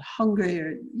we're not hungry,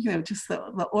 or just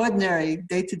the ordinary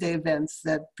day-to-day events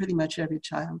that pretty much every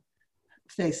child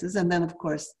faces. And then, of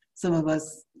course, some of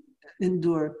us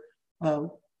endure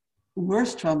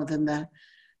worse trauma than that.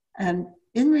 And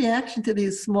in reaction to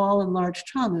these small and large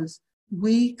traumas,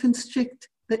 we constrict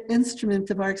the instrument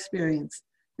of our experience.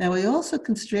 Now, we also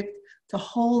constrict to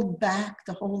hold back,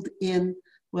 to hold in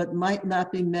what might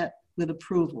not be met with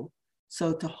approval.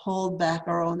 So to hold back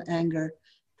our own anger,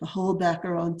 to hold back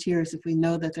our own tears if we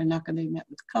know that they're not going to be met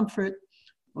with comfort,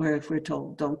 or if we're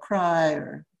told don't cry,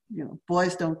 or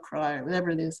boys don't cry, or whatever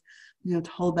it is, to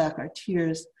hold back our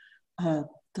tears,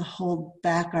 to hold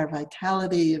back our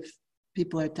vitality if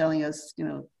people are telling us,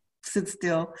 sit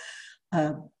still.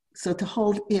 So to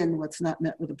hold in what's not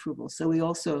met with approval. So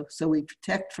we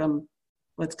protect from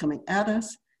what's coming at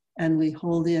us, and we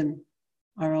hold in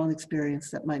our own experience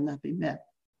that might not be met.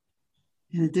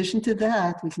 In addition to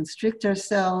that, we constrict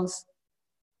ourselves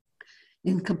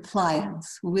in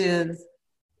compliance with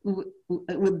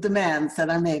demands that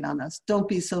are made on us. Don't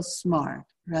be so smart,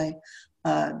 right?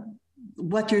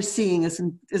 What you're seeing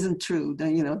isn't true.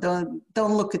 Don't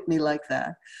look at me like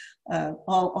that.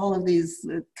 All of these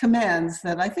commands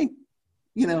that I think,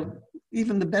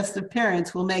 even the best of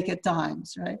parents will make at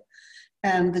times, right?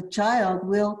 And the child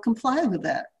will comply with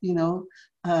that.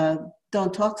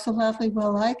 Don't talk so loudly.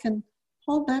 Well, I can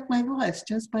hold back my voice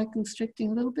just by constricting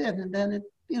a little bit, and then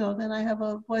then I have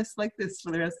a voice like this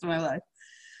for the rest of my life.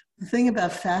 The thing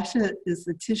about fascia is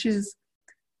the tissues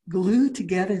glue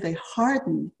together, they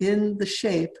harden in the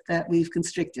shape that we've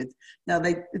constricted. Now,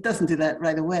 it doesn't do that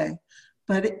right away,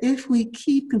 but if we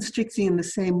keep constricting in the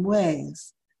same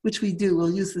ways, which we do,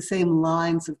 we'll use the same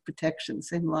lines of protection,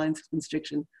 same lines of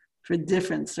constriction for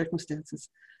different circumstances.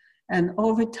 And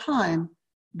over time,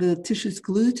 the tissues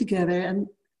glue together, and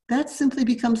that simply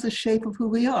becomes the shape of who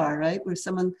we are, right? We're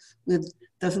someone who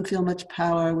doesn't feel much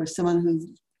power. We're someone who's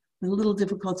a little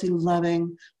difficulty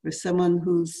loving. We're someone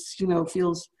who's,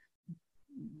 feels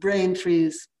brain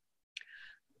freeze.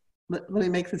 Let me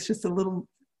make this just a little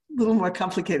more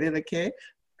complicated, okay?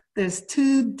 There's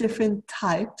two different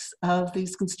types of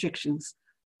these constrictions.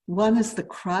 One is the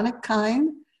chronic kind,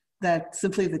 that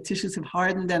simply the tissues have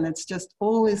hardened and it's just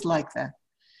always like that.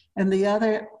 And the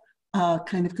other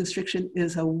kind of constriction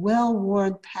is a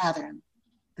well-worn pattern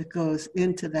that goes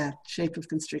into that shape of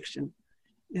constriction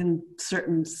in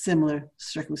certain similar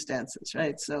circumstances,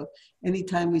 right? So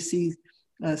anytime we see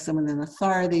someone in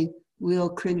authority, we'll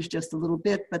cringe just a little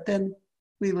bit, but then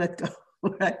we let go,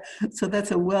 right? So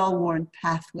that's a well-worn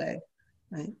pathway,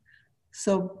 right?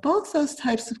 So both those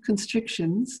types of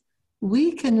constrictions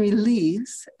we can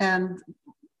release, and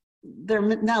there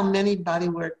are now many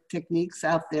bodywork techniques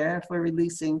out there for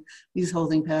releasing these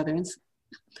holding patterns.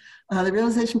 The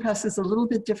realization process is a little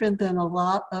bit different than a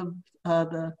lot of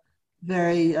the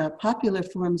very popular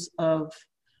forms of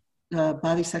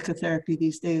body psychotherapy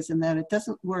these days, in that it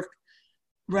doesn't work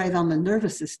right on the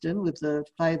nervous system with the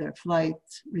fight or flight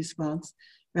response.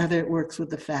 Rather, it works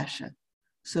with the fascia.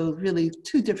 So really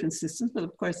two different systems, but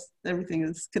of course, everything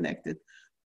is connected.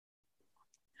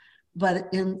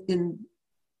 But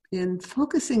in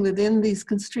focusing within these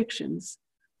constrictions,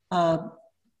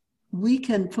 we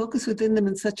can focus within them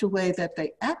in such a way that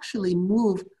they actually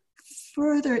move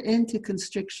further into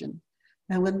constriction.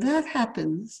 And when that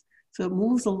happens, so it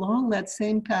moves along that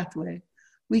same pathway,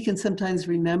 we can sometimes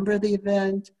remember the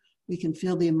event, we can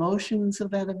feel the emotions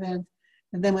of that event,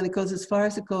 and then when it goes as far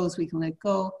as it goes, we can let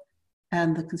go,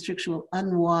 and the constriction will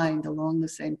unwind along the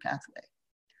same pathway.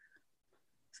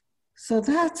 So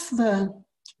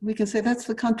we can say that's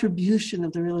the contribution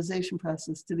of the realization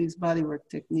process to these bodywork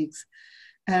techniques.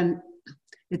 And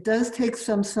it does take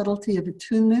some subtlety of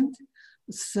attunement.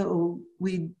 So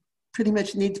we pretty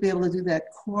much need to be able to do that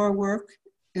core work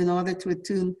in order to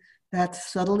attune that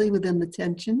subtly within the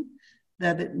tension,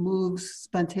 that it moves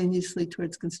spontaneously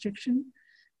towards constriction.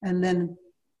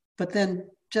 But then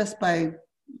just by a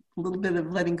little bit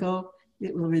of letting go,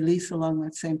 it will release along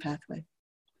that same pathway.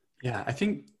 Yeah, I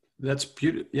think that's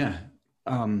beautiful. Yeah.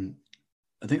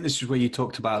 I think this is where you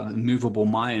talked about the movable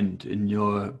mind in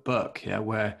your book.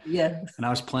 Yeah. Yes. And I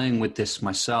was playing with this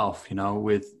myself,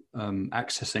 with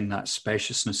accessing that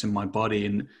spaciousness in my body.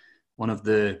 And one of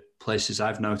the places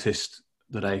I've noticed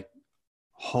that I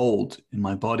hold in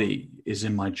my body is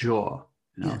in my jaw.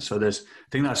 Yes. So I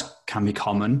think can be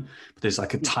common, but there's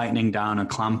like a tightening down, a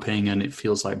clamping, and it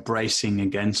feels like bracing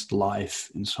against life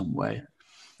in some way.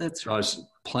 That's right. So I was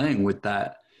playing with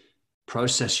that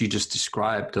process you just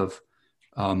described of,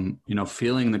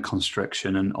 feeling the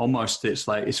constriction, and almost it's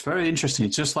very interesting.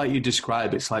 It's just like you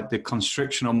describe. It's like the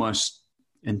constriction almost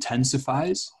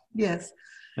intensifies. Yes.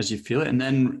 As you feel it, and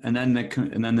then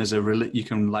there's you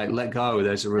can like let go.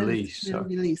 There's a release.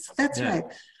 Release. That's right.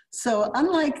 So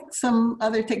unlike some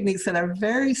other techniques that are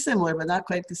very similar but not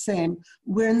quite the same,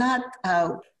 we're not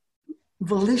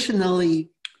volitionally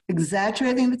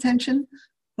exaggerating the tension,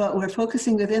 but we're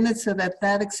focusing within it so that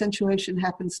accentuation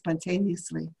happens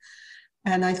spontaneously.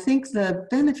 And I think the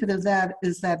benefit of that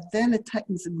is that then it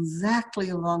tightens exactly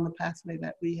along the pathway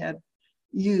that we had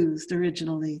used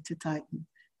originally to tighten.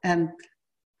 And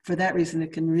for that reason,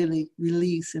 it can really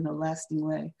release in a lasting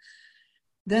way.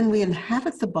 Then we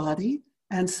inhabit the body.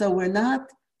 And so we're not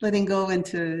letting go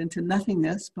into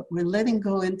nothingness, but we're letting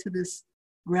go into this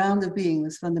ground of being,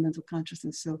 this fundamental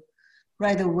consciousness. So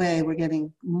right away, we're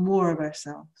getting more of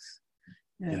ourselves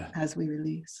as we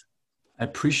release. I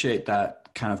appreciate that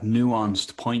kind of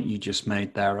nuanced point you just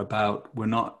made there about we're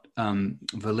not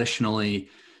volitionally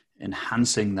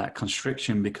enhancing that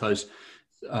constriction, because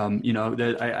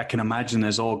I can imagine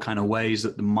there's all kind of ways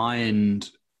that the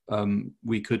mind,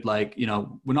 we could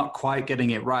we're not quite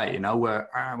getting it right.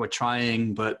 We're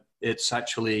trying, but it's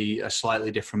actually a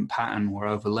slightly different pattern we're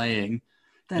overlaying.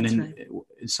 That's and right.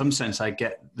 in some sense, I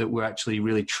get that we're actually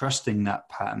really trusting that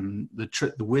pattern,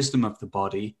 the wisdom of the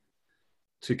body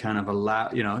to kind of allow,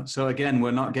 so again,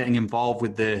 we're not getting involved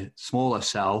with the smaller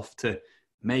self to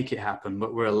make it happen,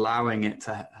 but we're allowing it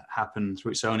to happen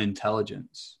through its own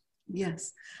intelligence.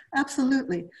 Yes,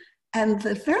 absolutely. And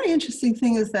the very interesting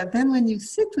thing is that then when you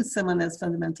sit with someone as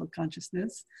fundamental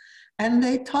consciousness and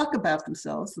they talk about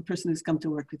themselves, the person who's come to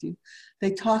work with you,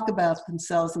 they talk about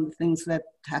themselves and the things that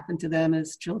happened to them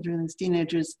as children, as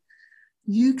teenagers,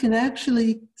 you can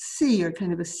actually see, or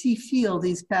kind of feel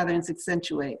these patterns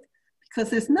accentuate, because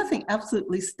there's nothing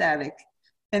absolutely static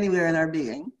anywhere in our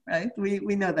being, right? We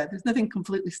know that. There's nothing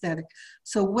completely static.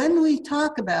 So when we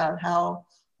talk about how,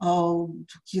 our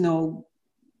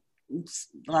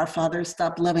father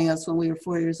stopped loving us when we were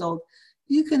 4 years old,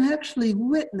 you can actually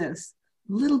witness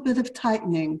a little bit of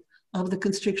tightening of the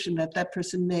constriction that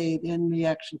person made in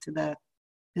reaction to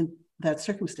that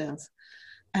circumstance.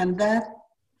 And that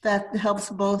helps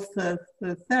both the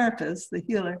therapist, the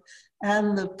healer,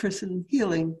 and the person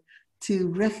healing to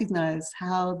recognize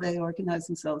how they organize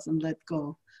themselves and let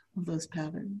go of those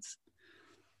patterns.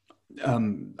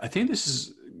 I think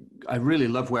I really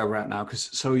love where we're at now,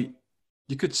 so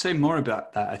you could say more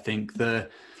about that. I think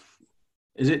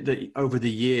is it that over the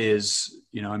years,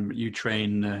 you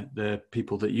train the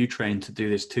people that you train to do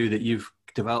this too, that you've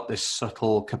developed this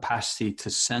subtle capacity to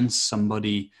sense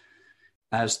somebody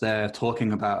as they're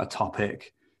talking about a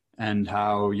topic, and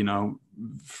how,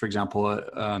 for example,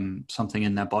 something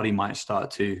in their body might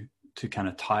start to kind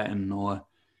of tighten or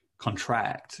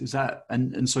contract. Is that,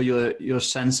 and so you're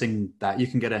sensing that you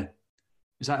can get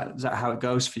is that how it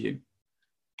goes for you?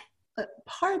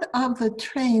 Part of the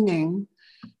training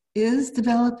is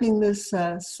developing this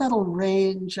subtle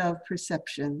range of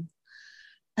perception.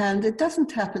 And it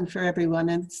doesn't happen for everyone,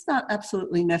 and it's not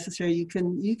absolutely necessary.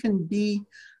 You can be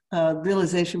a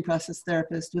realization process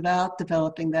therapist without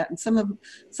developing that. And some of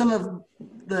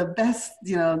the best,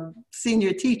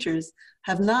 senior teachers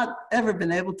have not ever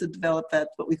been able to develop that,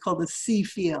 what we call the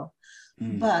see-feel.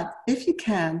 But if you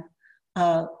can,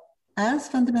 as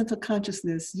fundamental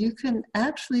consciousness, you can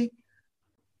actually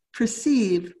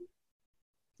perceive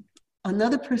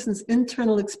another person's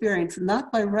internal experience,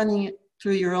 not by running it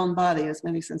through your own body, as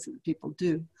many sensitive people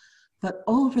do, but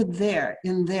over there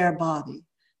in their body.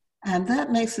 And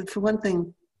that makes it, for one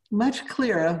thing, much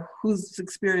clearer who's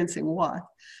experiencing what,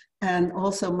 and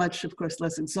also much, of course,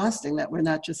 less exhausting, that we're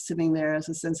not just sitting there as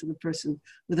a sensitive person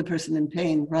with a person in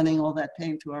pain, running all that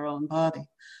pain to our own body,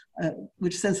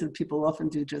 which sensitive people often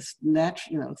do just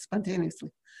naturally,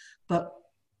 spontaneously. But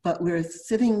we're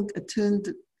sitting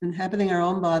attuned, inhabiting our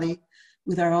own body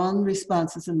with our own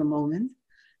responses in the moment.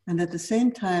 And at the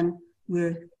same time,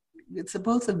 it's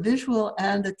both a visual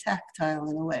and a tactile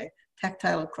in a way,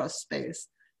 tactile across space.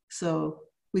 So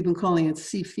we've been calling it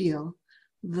see-feel,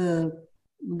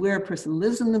 where a person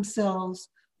lives in themselves,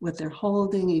 what they're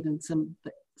holding, even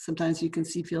sometimes you can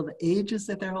feel the ages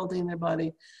that they're holding in their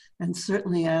body, and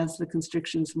certainly as the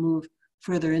constrictions move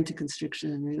further into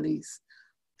constriction and release.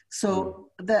 So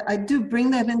that I do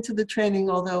bring that into the training,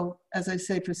 although, as I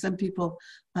say, for some people,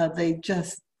 they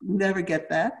just never get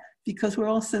that, because we're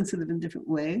all sensitive in different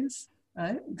ways,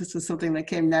 right? This is something that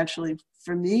came naturally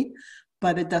for me,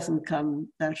 but it doesn't come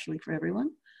naturally for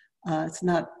everyone. It's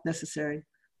not necessary.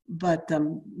 But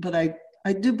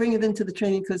I do bring it into the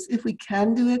training, because if we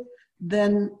can do it,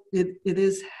 then it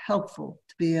is helpful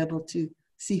to be able to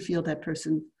feel that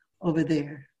person over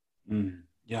there.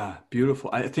 Yeah, beautiful.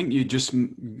 I think you just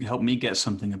helped me get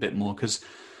something a bit more, because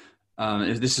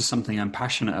this is something I'm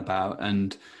passionate about.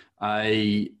 And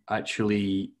I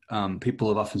actually, people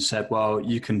have often said, well,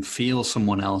 you can feel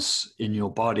someone else in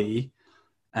your body.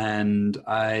 And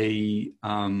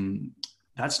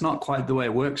that's not quite the way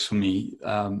it works for me.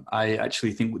 I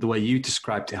actually think the way you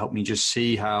described it helped me just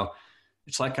see how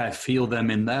it's like I feel them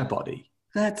in their body.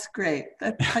 That's great.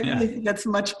 I really think that's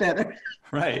much better.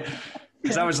 Right.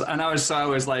 Because I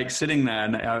was like sitting there,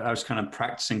 and I was kind of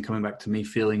practicing coming back to me,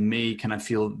 feeling me. Can I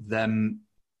feel them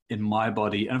in my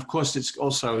body? And of course, it's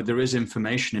also, there is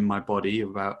information in my body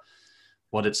about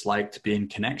what it's like to be in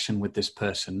connection with this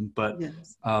person. But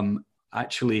yes.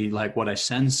 Actually, like, what I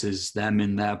sense is them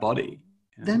in their body.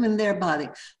 Them in their body.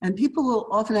 And people will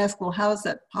often ask, well, how is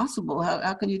that possible?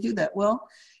 How can you do that? Well,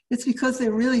 it's because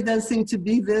there really does seem to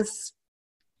be this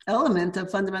element of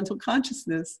fundamental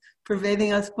consciousness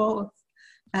pervading us both.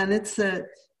 And it's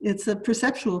a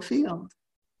perceptual field.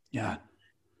 Yeah.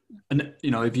 And,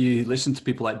 if you listen to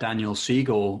people like Daniel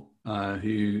Siegel,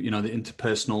 who, the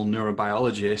interpersonal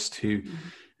neurobiologist, who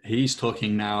he's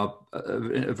talking now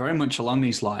very much along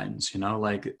these lines,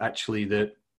 like actually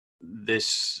that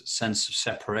this sense of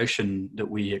separation that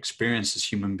we experience as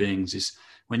human beings is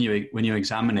when you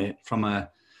examine it from a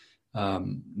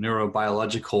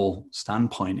neurobiological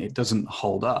standpoint, it doesn't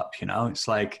hold up. It's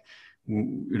like,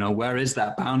 where is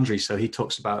that boundary? So he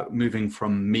talks about moving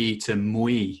from me to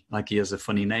mui, like he has a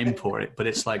funny name for it, but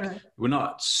it's like Right. we're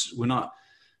not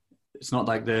it's not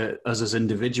like us as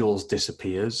individuals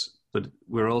disappears, but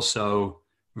we're also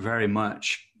very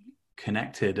much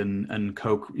connected and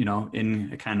in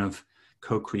a kind of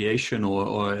co-creation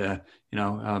or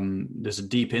there's a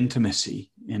deep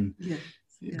intimacy in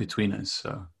between us.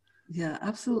 So yeah,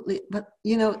 absolutely. But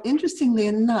interestingly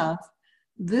enough,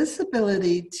 this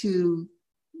ability to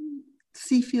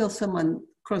feel someone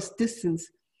across distance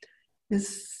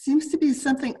seems to be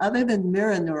something other than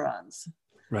mirror neurons.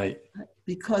 Right.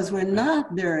 Because we're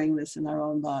not mirroring this in our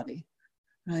own body.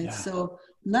 Right. Yeah. So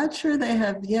not sure they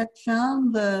have yet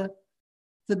found the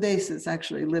basis.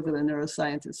 Actually live with a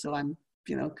neuroscientist, so I'm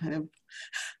kind of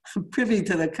privy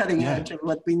to the cutting edge of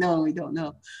what we know and we don't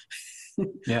know.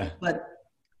 Yeah.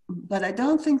 But I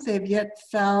don't think they've yet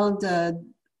found the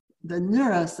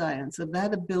neuroscience of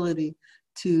that ability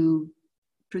to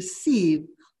perceive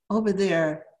over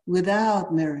there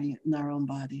without mirroring it in our own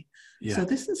body. Yeah. So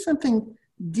this is something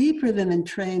deeper than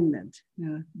entrainment,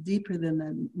 deeper than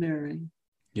that mirroring.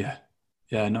 Yeah.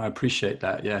 Yeah, no, I appreciate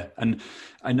that. Yeah. And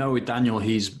I know with Daniel,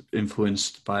 he's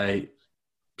influenced by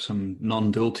some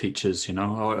non-dual teachers,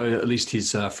 or at least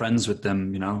he's friends with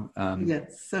them,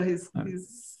 Yes. So he's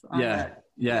on that.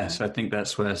 Yeah. So I think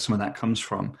that's where some of that comes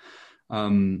from.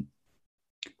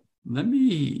 Let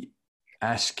me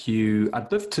ask you,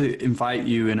 I'd love to invite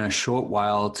you in a short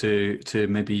while to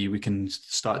maybe we can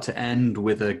start to end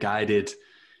with a guided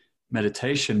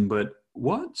meditation, but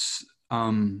what's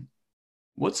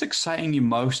exciting you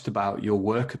most about your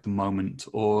work at the moment,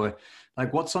 or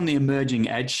like what's on the emerging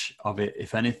edge of it,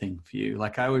 if anything, for you?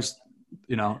 Like I always,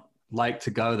 like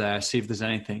to go there, see if there's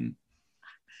anything.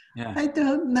 Yeah. I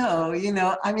don't know,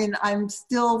 I mean, I'm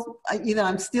still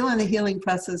in a healing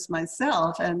process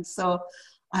myself. And so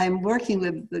I'm working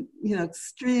with the,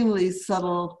 extremely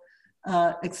subtle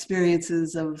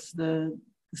experiences of the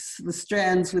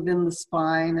strands within the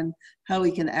spine and how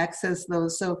we can access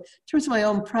those. So in terms of my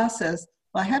own process,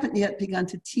 well, I haven't yet begun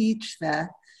to teach that.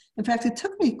 In fact, it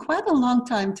took me quite a long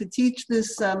time to teach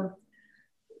this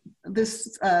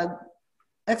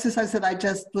exercise that I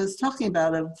just was talking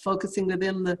about of focusing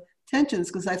within the tensions,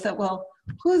 because I thought, well,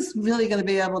 who's really going to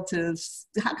be able to,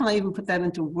 how can I even put that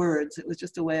into words? It was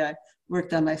just a way I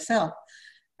worked on myself.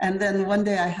 And then one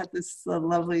day I had this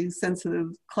lovely, sensitive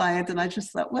client, and I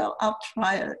just thought, well, I'll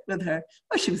try it with her.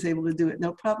 Well, she was able to do it,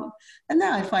 no problem. And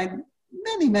now I find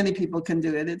many, many people can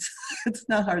do it. It's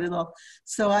not hard at all.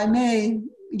 So I may,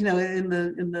 in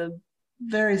the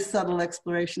very subtle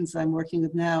explorations I'm working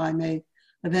with now, I may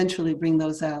eventually bring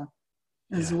those out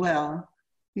as well,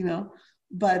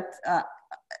 But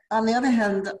on the other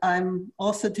hand, I'm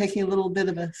also taking a little bit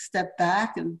of a step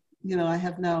back, and I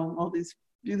have now all these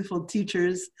beautiful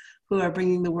teachers who are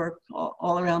bringing the work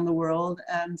all around the world,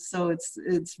 and so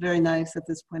it's very nice at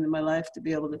this point in my life to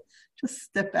be able to just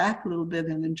step back a little bit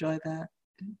and enjoy that.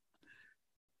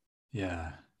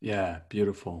 Yeah,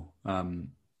 beautiful.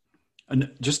 And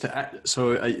just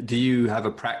do you have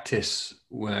a practice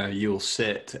where you'll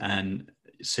sit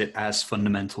as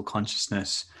fundamental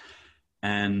consciousness,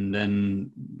 and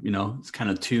then it's kind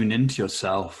of tune into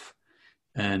yourself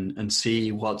and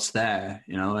see what's there,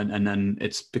 and then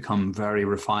it's become very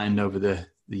refined over the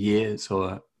years,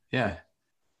 or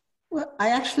Well, I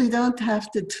actually don't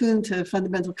have to tune to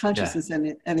fundamental consciousness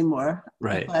anymore.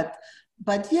 Right.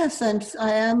 But yes,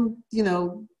 I am.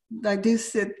 I do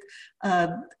sit,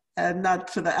 and not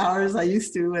for the hours I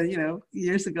used to,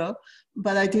 years ago.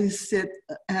 But I do sit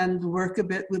and work a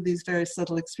bit with these very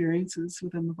subtle experiences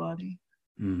within the body.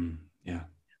 Yeah,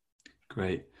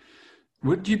 great.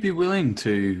 Would you be willing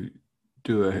to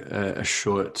do a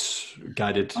short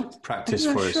guided practice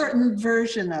for us? A shortened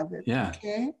version of it. Yeah.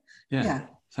 Okay. Yeah.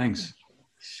 Thanks.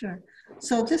 Sure.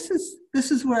 So this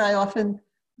is where I often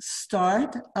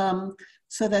start,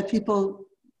 so that people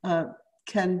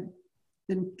can,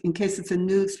 in case it's a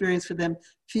new experience for them,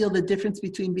 feel the difference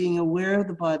between being aware of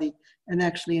the body and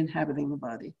actually inhabiting the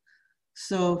body.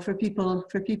 So for people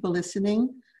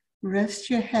listening, rest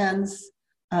your hands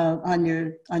on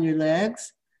your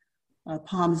legs,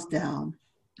 palms down.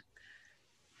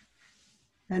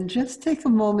 And just take a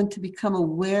moment to become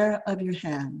aware of your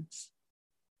hands.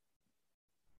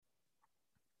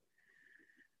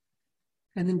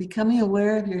 And in becoming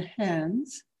aware of your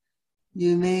hands,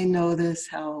 you may notice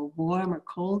how warm or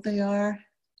cold they are,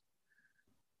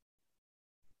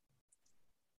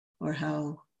 or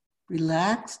how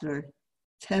relaxed or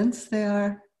tense they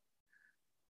are.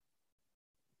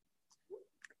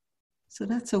 So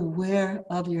that's aware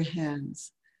of your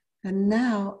hands. And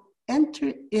now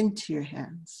enter into your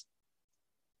hands.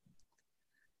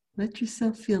 Let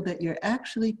yourself feel that you're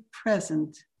actually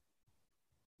present,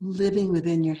 living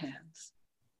within your hands.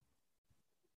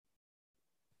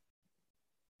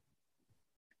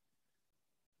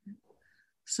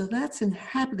 So that's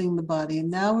inhabiting the body. And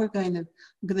now I'm going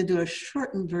to do a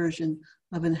shortened version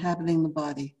of inhabiting the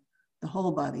body, the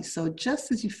whole body. So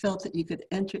just as you felt that you could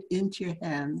enter into your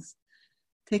hands,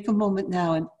 take a moment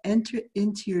now and enter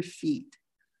into your feet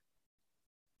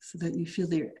so that you feel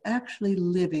that you're actually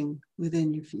living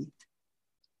within your feet.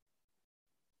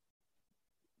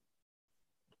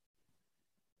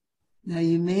 Now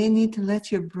you may need to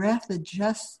let your breath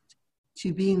adjust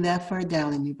to being that far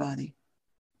down in your body,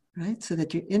 right? So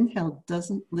that your inhale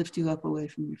doesn't lift you up away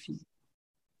from your feet.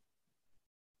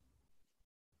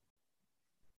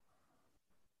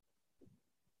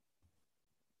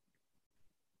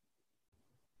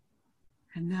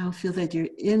 And now feel that you're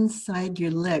inside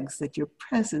your legs, that you're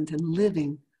present and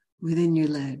living within your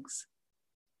legs.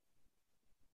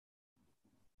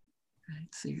 Right?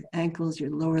 So your ankles, your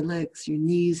lower legs, your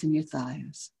knees, and your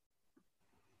thighs.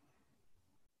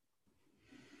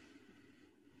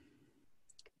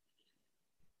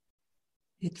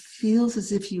 It feels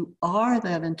as if you are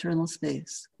that internal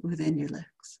space within your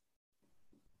legs.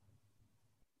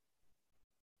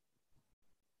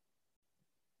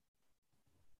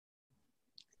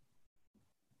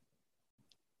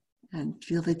 And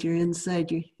feel that you're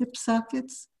inside your hip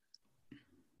sockets.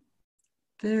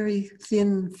 Very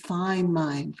thin, fine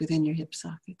mind within your hip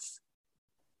sockets.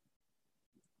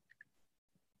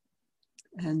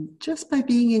 And just by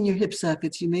being in your hip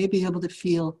sockets, you may be able to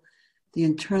feel the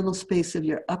internal space of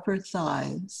your upper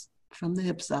thighs from the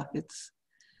hip sockets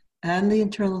and the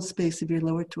internal space of your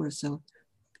lower torso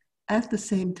at the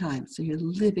same time. So you're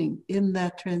living in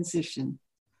that transition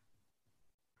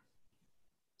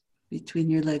between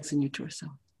your legs and your torso.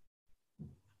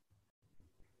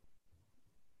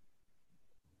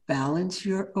 Balance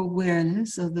your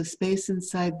awareness of the space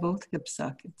inside both hip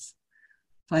sockets.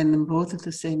 Find them both at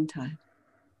the same time.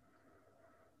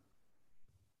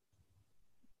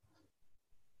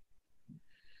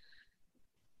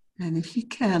 And if you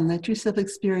can, let yourself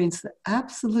experience the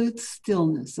absolute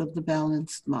stillness of the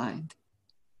balanced mind.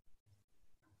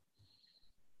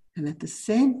 And at the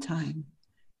same time,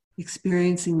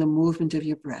 experiencing the movement of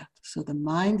your breath. So the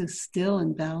mind is still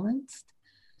and balanced,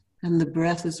 and the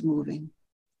breath is moving.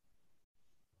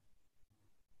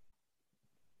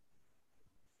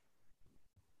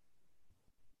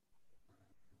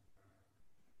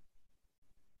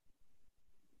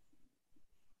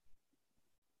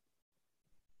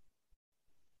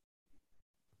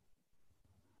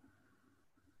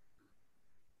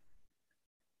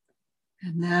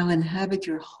 And now inhabit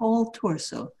your whole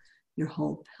torso, your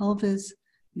whole pelvis,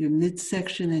 your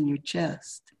midsection, and your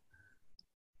chest.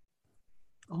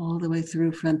 All the way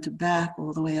through front to back,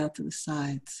 all the way out to the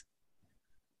sides.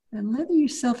 And letting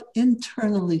yourself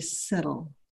internally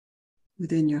settle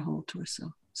within your whole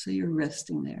torso. So you're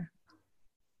resting there.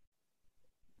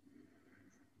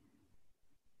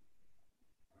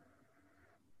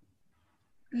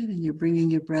 Right, and you're bringing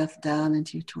your breath down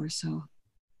into your torso.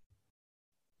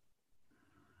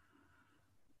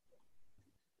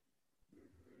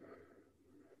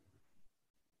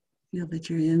 Feel that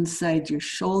you're inside your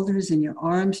shoulders and your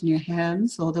arms and your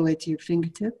hands all the way to your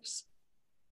fingertips,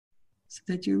 so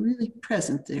that you're really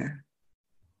present there.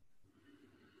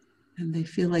 And they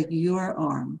feel like your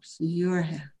arms, your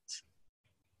hands.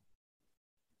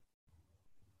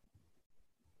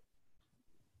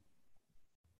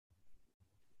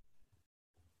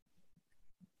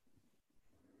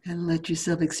 And let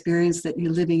yourself experience that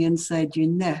you're living inside your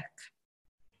neck,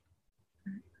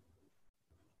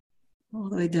 all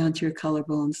the way down to your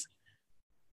collarbones.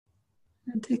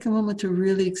 And take a moment to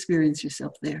really experience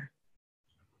yourself there.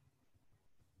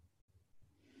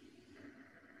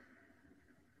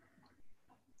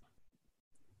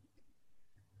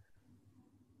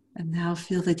 And now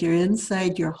feel that you're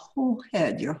inside your whole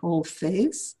head, your whole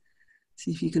face.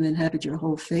 See if you can inhabit your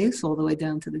whole face all the way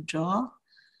down to the jaw,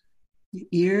 your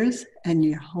ears, and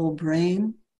your whole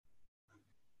brain.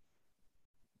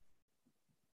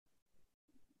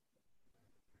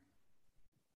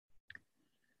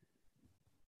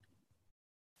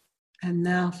 And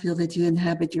now feel that you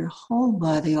inhabit your whole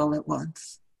body all at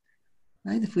once.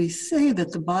 right? If we say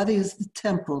that the body is the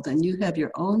temple, then you have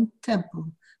your own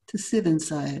temple to sit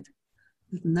inside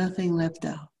with nothing left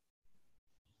out.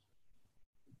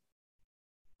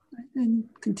 Right? And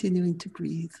continuing to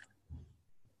breathe.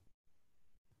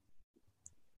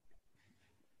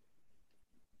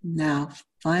 Now,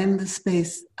 find the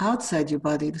space outside your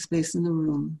body, the space in the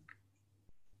room.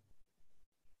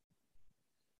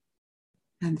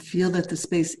 And feel that the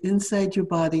space inside your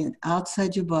body and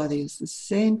outside your body is the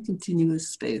same continuous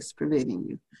space pervading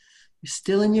you. You're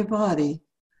still in your body,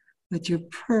 but you're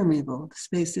permeable. The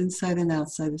space inside and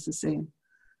outside is the same.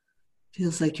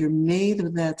 Feels like you're made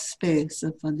of that space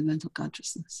of fundamental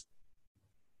consciousness.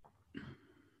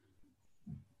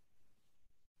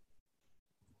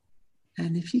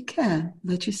 And if you can,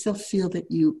 let yourself feel that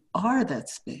you are that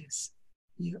space.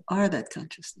 You are that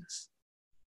consciousness.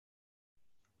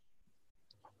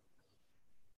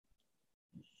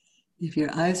 If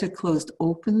your eyes are closed,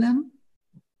 open them.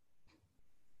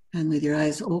 And with your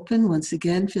eyes open, once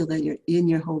again, feel that you're in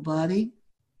your whole body.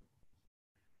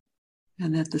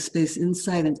 And that the space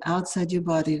inside and outside your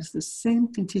body is the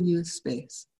same continuous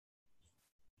space.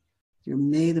 You're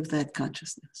made of that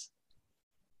consciousness.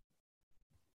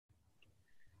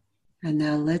 And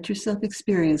now let yourself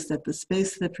experience that the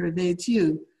space that pervades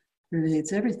you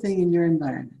pervades everything in your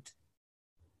environment.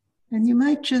 And you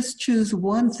might just choose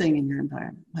one thing in your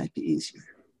environment, might be easier.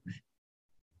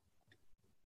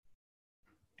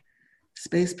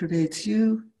 Space pervades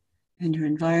you, and your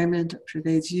environment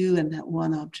pervades you and that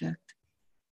one object.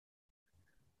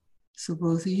 So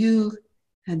both you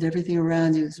and everything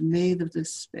around you is made of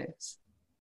this space.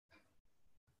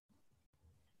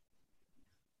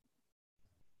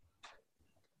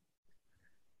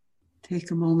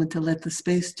 Take a moment to let the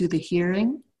space do the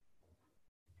hearing.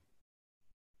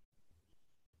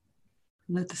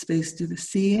 Let the space do the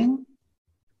seeing.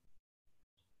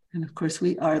 And of course,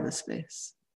 we are the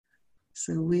space.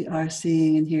 So we are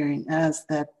seeing and hearing as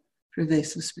that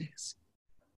pervasive space.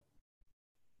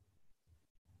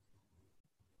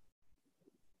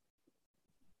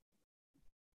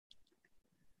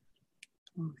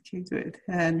 Okay, good.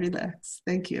 And relax.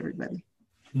 Thank you, everybody.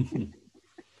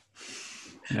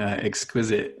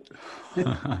 Exquisite.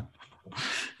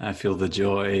 I feel the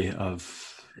joy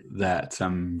of that.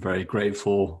 I'm very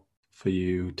grateful for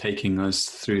you taking us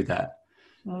through that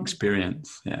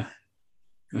experience. Yeah.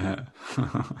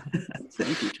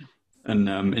 Thank you, John. And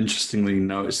interestingly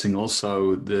noticing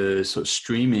also the sort of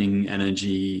streaming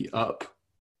energy up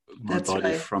my That's body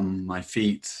right. from my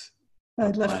feet. I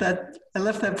left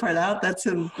that part out. That's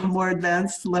a more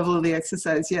advanced level of the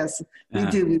exercise. Yes, we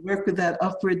do. We work with that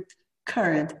upward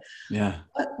current. Yeah.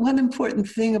 One important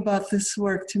thing about this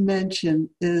work to mention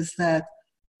is that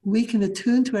we can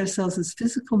attune to ourselves as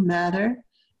physical matter,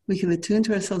 we can attune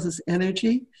to ourselves as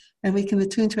energy, and we can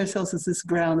attune to ourselves as this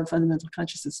ground of fundamental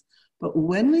consciousness. But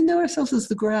when we know ourselves as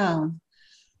the ground,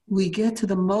 we get to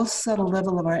the most subtle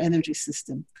level of our energy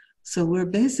system. So we're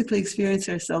basically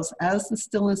experiencing ourselves as the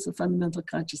stillness of fundamental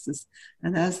consciousness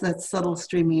and as that subtle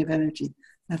streaming of energy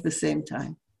at the same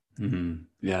time. Mm-hmm.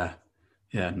 Yeah.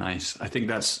 Yeah. Nice. I think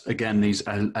that's, again,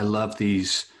 I love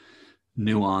these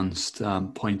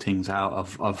nuanced pointings out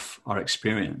of our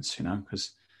experience,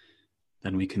 because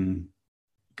then we can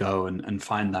go and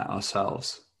find that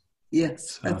ourselves.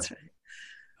 Yes, So, that's right.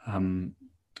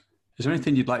 Is there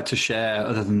anything you'd like to share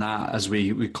other than that as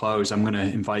we close? I'm going to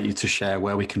invite you to share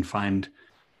where we can find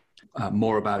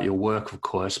more about your work, of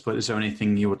course, but is there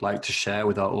anything you would like to share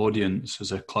with our audience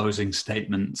as a closing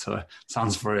statement? So it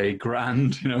sounds very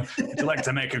grand, would you like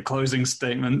to make a closing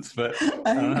statement? But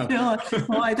I don't know.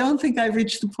 Well, I don't think I've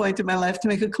reached the point in my life to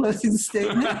make a closing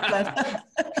statement, but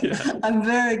I'm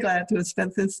very glad to have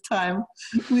spent this time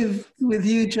with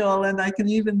you, Joel, and I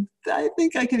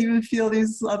think I can even feel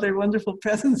these other wonderful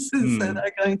presences that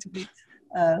are going to be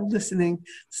listening.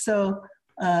 So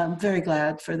I'm very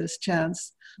glad for this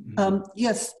chance.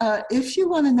 Yes, if you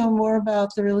want to know more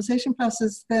about the realization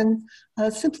process, then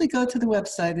simply go to the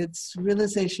website. It's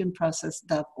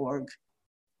realizationprocess.org.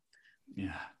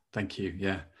 Yeah, thank you.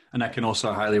 Yeah. And I can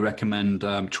also highly recommend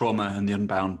Trauma and the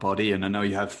Unbound Body. And I know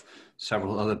you have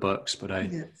several other books, but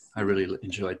I really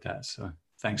enjoyed that. So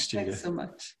thanks, Judith. Thanks so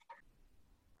much.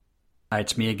 Hi,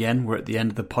 it's me again. We're at the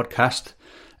end of the podcast.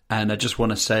 And I just want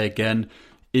to say again,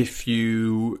 if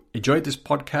you enjoyed this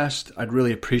podcast, I'd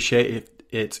really appreciate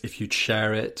it if you'd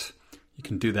share it. You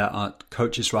can do that at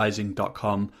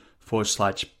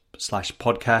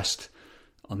coachesrising.com/podcast.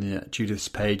 On the Judith's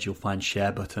page, you'll find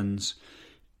share buttons.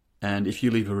 And if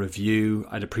you leave a review,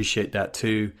 I'd appreciate that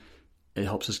too. It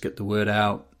helps us get the word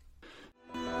out.